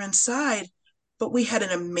gather inside, but we had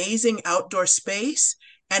an amazing outdoor space.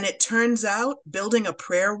 And it turns out building a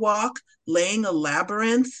prayer walk, laying a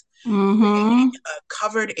labyrinth, creating a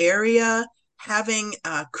covered area, having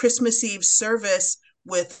a Christmas Eve service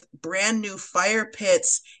with brand new fire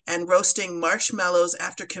pits and roasting marshmallows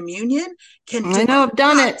after communion can do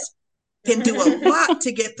a lot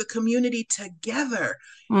to get the community together.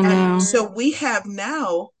 And so we have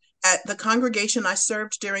now at the congregation I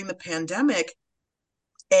served during the pandemic,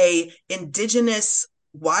 a indigenous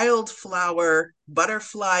wildflower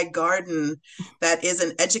butterfly garden that is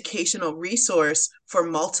an educational resource for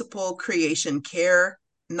multiple creation care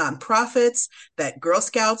nonprofits that Girl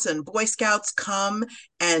Scouts and Boy Scouts come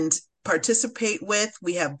and participate with.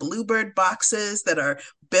 We have bluebird boxes that are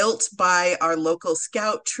built by our local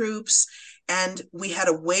scout troops. And we had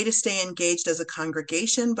a way to stay engaged as a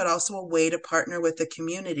congregation, but also a way to partner with the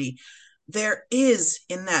community. There is,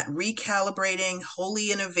 in that recalibrating,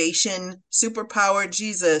 holy innovation, superpower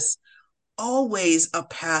Jesus, always a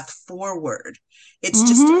path forward. It's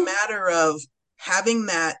just a matter of having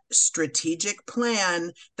that strategic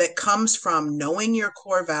plan that comes from knowing your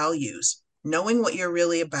core values, knowing what you're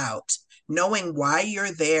really about, knowing why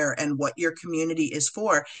you're there and what your community is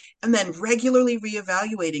for, and then regularly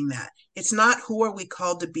reevaluating that. It's not who are we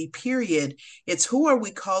called to be, period. It's who are we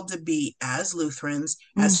called to be as Lutherans,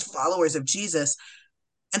 as followers of Jesus,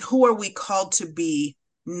 and who are we called to be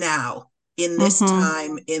now in this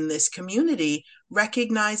time, in this community,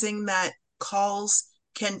 recognizing that calls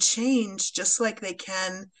can change just like they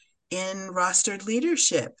can in rostered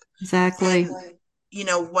leadership. Exactly.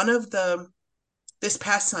 And, this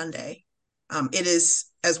past Sunday, it is,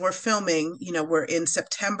 as we're filming, we're in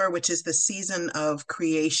September, which is the season of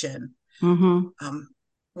creation,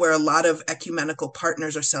 where a lot of ecumenical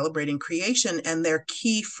partners are celebrating creation. And their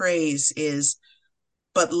key phrase is,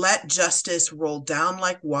 but let justice roll down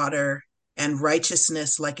like water and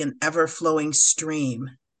righteousness like an ever-flowing stream.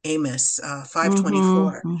 Amos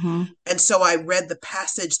 5:24. And so I read the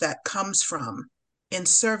passage that comes from in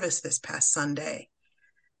service this past Sunday.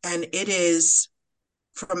 And it is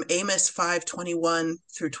from Amos 5:21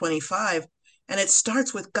 through 25. And it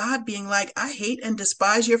starts with God being like, I hate and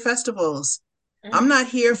despise your festivals. I'm not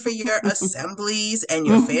here for your assemblies and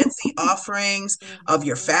your fancy offerings of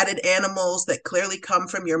your fatted animals that clearly come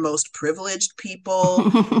from your most privileged people.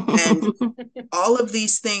 And all of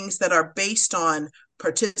these things that are based on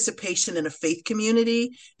participation in a faith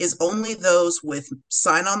community is only those with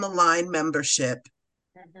sign on the line membership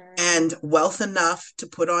and wealth enough to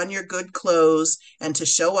put on your good clothes and to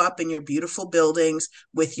show up in your beautiful buildings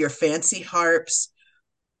with your fancy harps.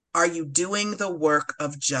 Are you doing the work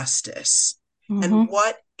of justice? And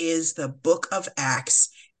what is the book of Acts?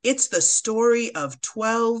 It's the story of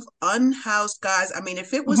 12 unhoused guys. I mean,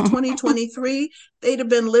 if it was 2023, they'd have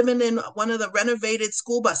been living in one of the renovated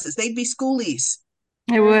school buses. They'd be schoolies.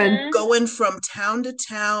 They would. Going from town to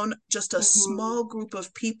town, just a small group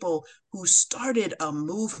of people who started a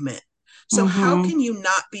movement. So how can you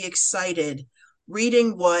not be excited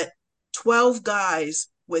reading what 12 guys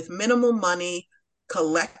with minimal money,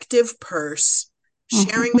 collective purse,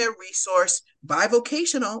 sharing their resource,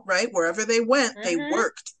 bivocational, right? Wherever they went, they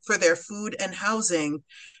worked for their food and housing,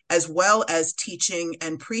 as well as teaching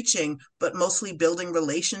and preaching, but mostly building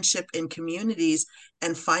relationship in communities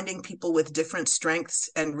and finding people with different strengths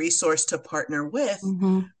and resource to partner with.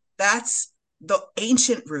 That's the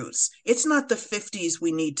ancient roots. It's not the 50s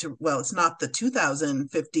we need to, well, it's not the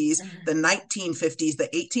 2050s, the 1950s, the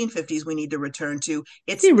 1850s we need to return to.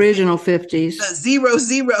 It's the original 50s. The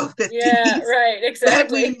 0050s. Yeah, right,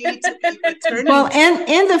 exactly. That we need to be returning. Well,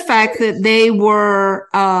 and the fact that they were,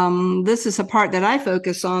 this is a part that I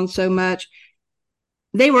focus on so much,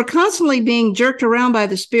 they were constantly being jerked around by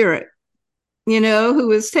the Spirit, who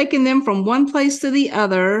was taking them from one place to the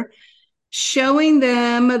other, showing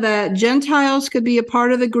them that Gentiles could be a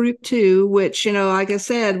part of the group too, which, like I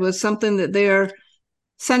said, was something that their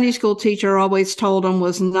Sunday school teacher always told them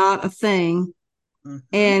was not a thing.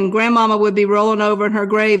 And grandmama would be rolling over in her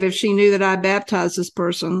grave if she knew that I baptized this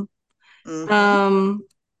person. And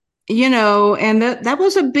that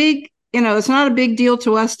was a big, it's not a big deal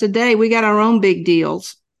to us today. We got our own big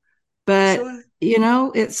deals, but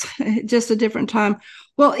it's just a different time.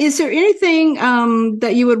 Well, is there anything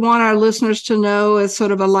that you would want our listeners to know as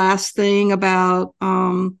sort of a last thing about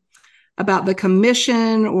the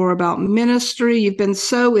commission or about ministry? You've been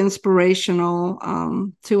so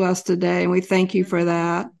inspirational to us today, and we thank you for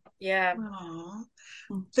that. Yeah. Aww.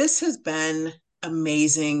 This has been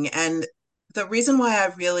amazing. And the reason why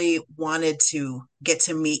I really wanted to get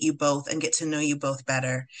to meet you both and get to know you both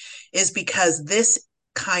better is because this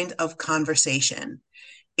kind of conversation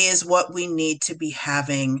is what we need to be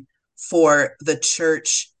having for the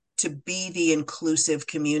church to be the inclusive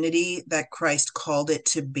community that Christ called it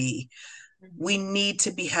to be. We need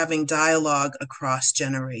to be having dialogue across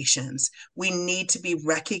generations. We need to be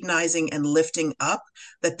recognizing and lifting up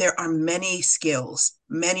that there are many skills,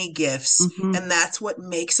 many gifts, and that's what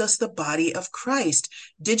makes us the body of Christ.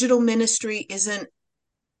 Digital ministry isn't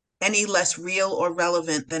any less real or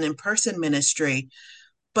relevant than in-person ministry,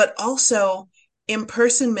 but also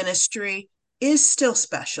in-person ministry is still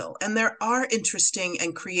special. And there are interesting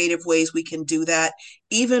and creative ways we can do that,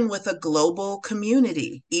 even with a global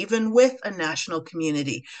community, even with a national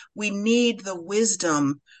community. We need the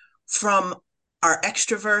wisdom from our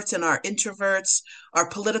extroverts and our introverts, our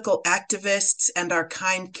political activists and our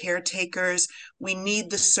kind caretakers. We need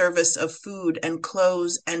the service of food and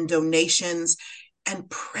clothes and donations and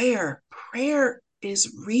prayer. Prayer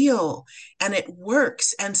is real and it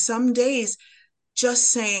works. And some days,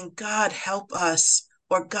 just saying, God, help us,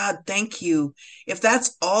 or God, thank you. If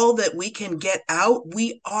that's all that we can get out,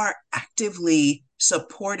 we are actively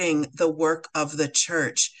supporting the work of the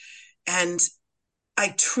church. And I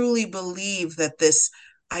truly believe that this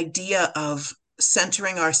idea of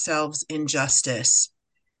centering ourselves in justice,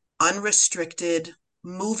 unrestricted,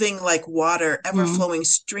 moving like water, ever-flowing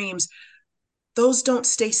streams, those don't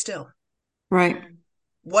stay still. Right.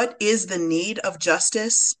 What is the need of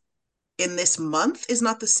justice in this month is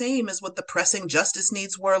not the same as what the pressing justice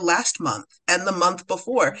needs were last month and the month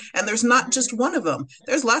before. And there's not just one of them.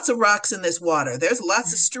 There's lots of rocks in this water. There's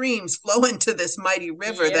lots of streams flowing to this mighty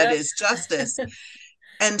river that is justice.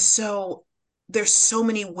 And so there's so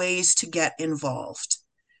many ways to get involved.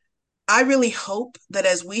 I really hope that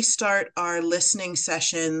as we start our listening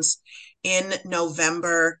sessions in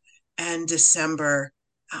November and December,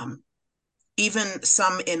 even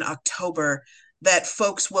some in October, that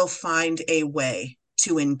folks will find a way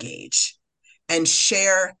to engage and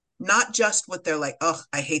share, not just what they're like, oh,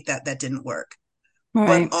 I hate that didn't work,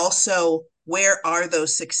 but also where are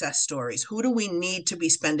those success stories? Who do we need to be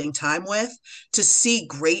spending time with to see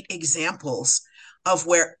great examples of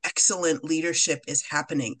where excellent leadership is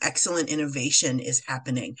happening, excellent innovation is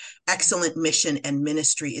happening, excellent mission and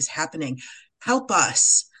ministry is happening? Help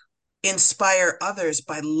us inspire others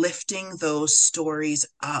by lifting those stories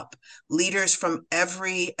up. Leaders from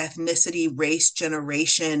every ethnicity, race,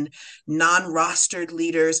 generation, non-rostered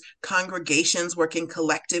leaders, congregations working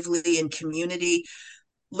collectively in community.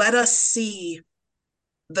 Let us see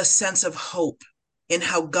the sense of hope in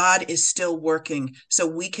how God is still working so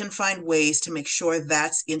we can find ways to make sure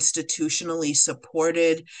that's institutionally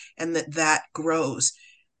supported and that grows.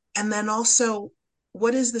 And then also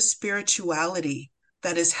what is the spirituality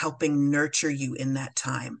that is helping nurture you in that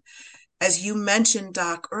time? As you mentioned,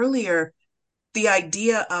 Doc, earlier, the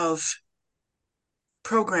idea of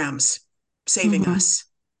programs saving us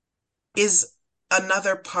is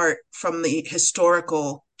another part from the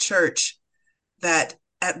historical church that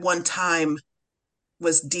at one time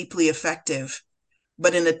was deeply effective.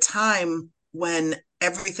 But in a time when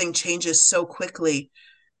everything changes so quickly,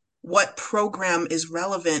 what program is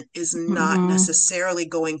relevant is not necessarily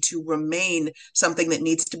going to remain something that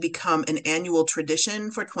needs to become an annual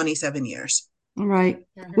tradition for 27 years. Right.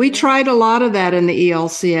 We tried a lot of that in the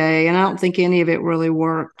ELCA, and I don't think any of it really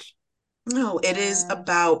worked. No, it is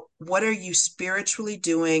about what are you spiritually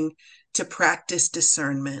doing to practice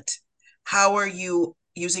discernment? How are you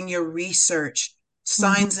using your research,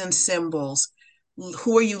 signs and symbols?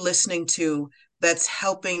 Who are you listening to that's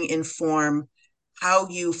helping inform how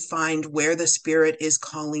you find where the Spirit is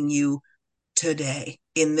calling you today,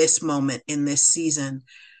 in this moment, in this season?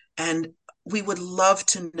 And we would love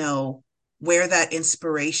to know where that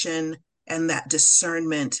inspiration and that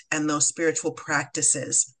discernment and those spiritual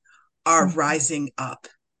practices are rising up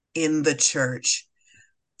in the church.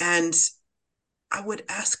 And I would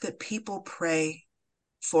ask that people pray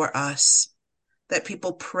for us, that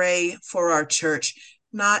people pray for our church,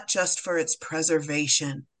 not just for its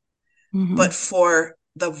preservation, but for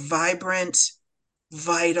the vibrant,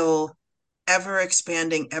 vital, ever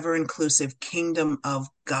expanding, ever inclusive kingdom of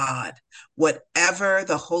God. Whatever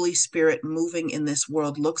the Holy Spirit moving in this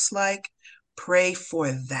world looks like, pray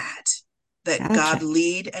for that God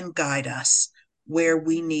lead and guide us where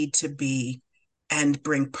we need to be and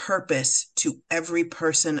bring purpose to every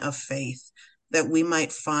person of faith, that we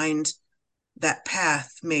might find that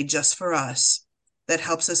path made just for us that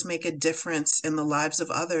helps us make a difference in the lives of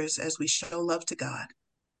others as we show love to God.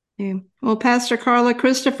 Yeah. Well, Pastor Carla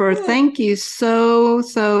Christopher, thank you so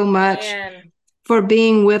much for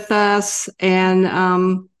being with us.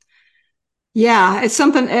 And yeah, it's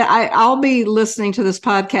something I'll be listening to this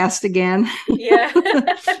podcast again. Yeah,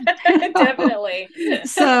 definitely.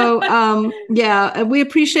 So yeah, we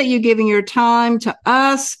appreciate you giving your time to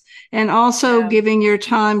us and also giving your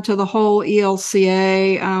time to the whole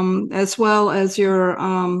ELCA, as well as your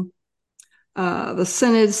the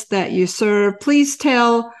synods that you serve. Please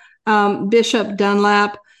tell Bishop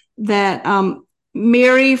Dunlap that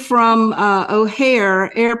Mary from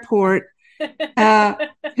O'Hare Airport,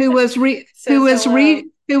 who was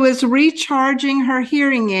recharging her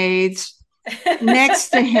hearing aids next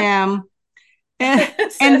to him, and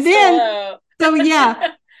then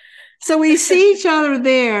so we see each other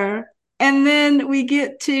there, and then we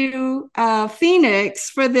get to Phoenix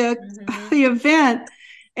for the event,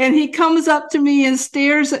 and he comes up to me and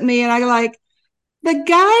stares at me, and I like, the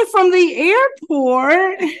guy from the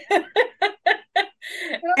airport.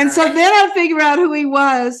 And so then I figure out who he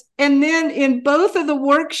was. And then in both of the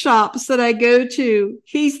workshops that I go to,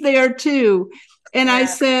 he's there too. And I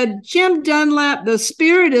said, Jim Dunlap, the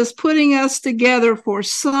Spirit is putting us together for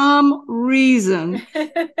some reason.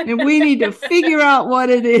 And we need to figure out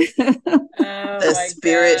what it is. The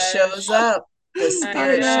Spirit shows up. The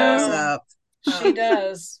Spirit shows up. She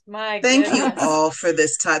does. My Thank goodness. you all for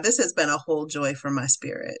this time. This has been a whole joy for my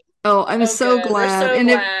spirit. Oh, I'm so glad. We're so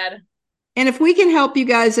glad. And if we can help you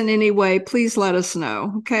guys in any way, please let us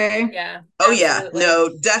know. Okay. Yeah. Oh, absolutely. Yeah.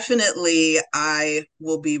 No, definitely. I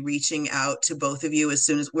will be reaching out to both of you as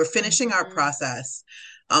soon as we're finishing our process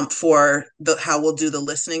for how we'll do the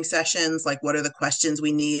listening sessions. Like, what are the questions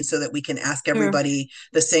we need so that we can ask everybody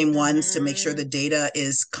the same ones to make sure the data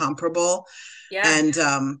is comparable. Yeah.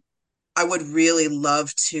 And I would really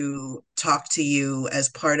love to talk to you as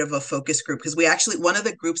part of a focus group, because we actually, one of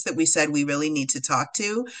the groups that we said we really need to talk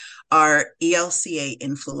to are ELCA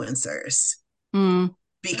influencers,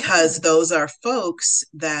 because those are folks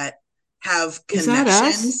that have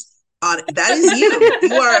connections. That is you.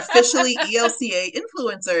 You are officially ELCA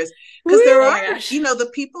influencers, because there are,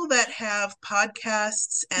 the people that have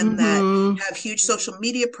podcasts and that have huge social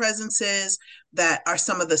media presences, that are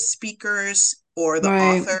some of the speakers or the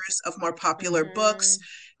authors of more popular books,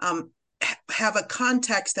 have a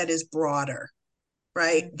context that is broader,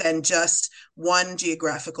 right, than just one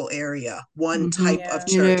geographical area, one type of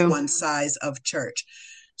church, one size of church.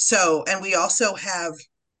 So, and we also have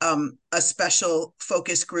a special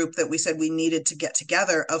focus group that we said we needed to get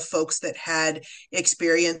together of folks that had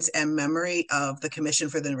experience and memory of the Commission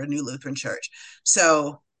for the Renewed Lutheran Church.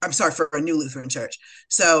 So, I'm sorry, for Renewed Lutheran Church.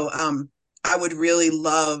 So, I would really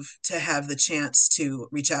love to have the chance to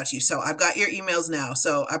reach out to you. So I've got your emails now.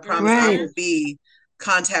 So I promise I will be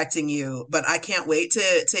contacting you, but I can't wait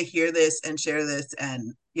to hear this and share this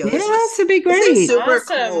and Yo, Yes, it'd be this is great. super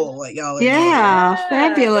Awesome. cool what y'all are Yeah, doing.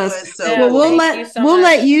 fabulous. It was so Well, cool. we'll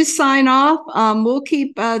let you sign off. We'll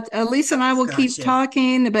keep Lisa and I will keep Gotcha.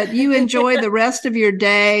 talking, but you enjoy the rest of your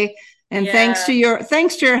day. And thanks to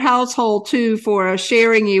your household too for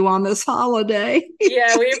sharing you on this holiday.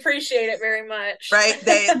 Yeah, we appreciate it very much. Right?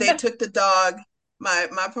 They took the dog. My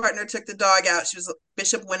partner took the dog out. She was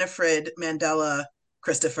Bishop Winifred Mandela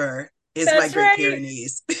Christopher is my Great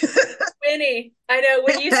Pyrenees. Winnie, I know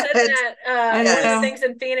when you said that, one of the things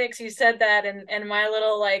in Phoenix, you said that, and my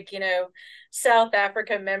little, like, you know, South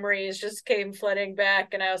Africa memories just came flooding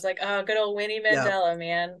back, and I was like, oh, good old Winnie Mandela,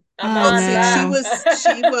 man. She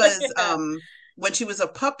was when she was a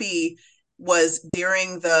puppy, was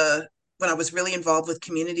during when I was really involved with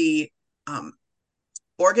community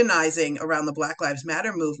organizing around the Black Lives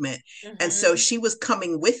Matter movement. And so she was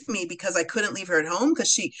coming with me because I couldn't leave her at home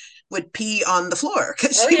because she would pee on the floor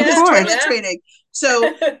because she was toilet training.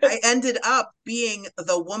 So I ended up being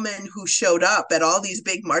the woman who showed up at all these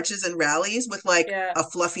big marches and rallies with like a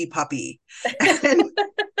fluffy puppy.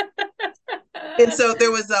 And so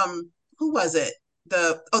there was who was it?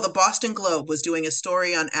 The Boston Globe was doing a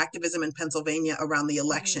story on activism in Pennsylvania around the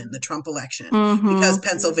election, the Trump election, because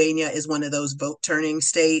Pennsylvania is one of those vote turning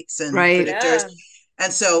states and predictors.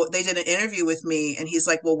 And so they did an interview with me, and he's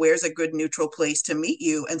like, well, where's a good neutral place to meet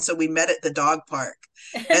you? And so we met at the dog park.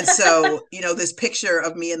 And so, you know, this picture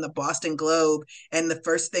of me in the Boston Globe, and the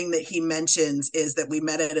first thing that he mentions is that we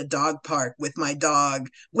met at a dog park with my dog,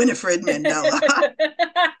 Winifred Mandela.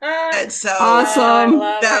 And so awesome.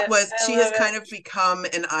 She has kind of become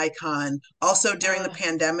an icon. Also during the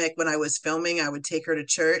pandemic, when I was filming, I would take her to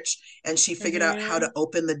church, and she figured out how to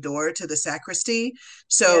open the door to the sacristy.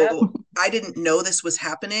 So I didn't know this was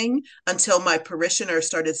happening until my parishioner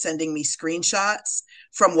started sending me screenshots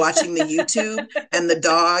from watching the YouTube, and the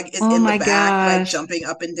dog is in the back, like jumping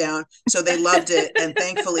up and down. So they loved it, and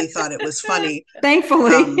thankfully thought it was funny.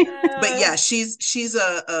 Thankfully. But yeah, she's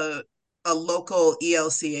a local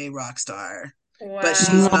ELCA rock star, but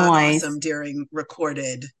she's not awesome during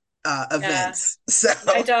recorded events. So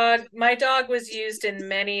my dog was used in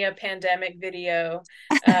many a pandemic video.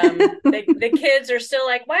 The kids are still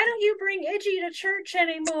like, why don't you bring Iggy to church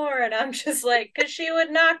anymore? And I'm just like, because she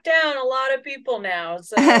would knock down a lot of people now,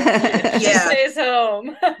 so she stays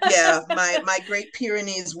home. My Great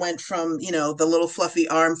Pyrenees went from, you know, the little fluffy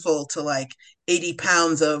armful to like 80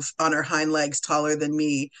 pounds on her hind legs, taller than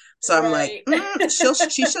me. So I'm like,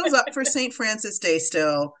 she shows up for St. Francis Day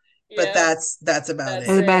still, but that's about it.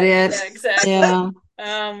 That's about it. Yeah, exactly.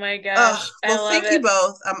 Oh my gosh. Well, thank you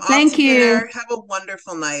both. I'm off to dinner. Have a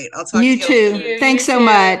wonderful night. I'll talk to you too. Thanks so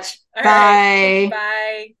much. Bye.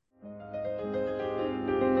 Bye.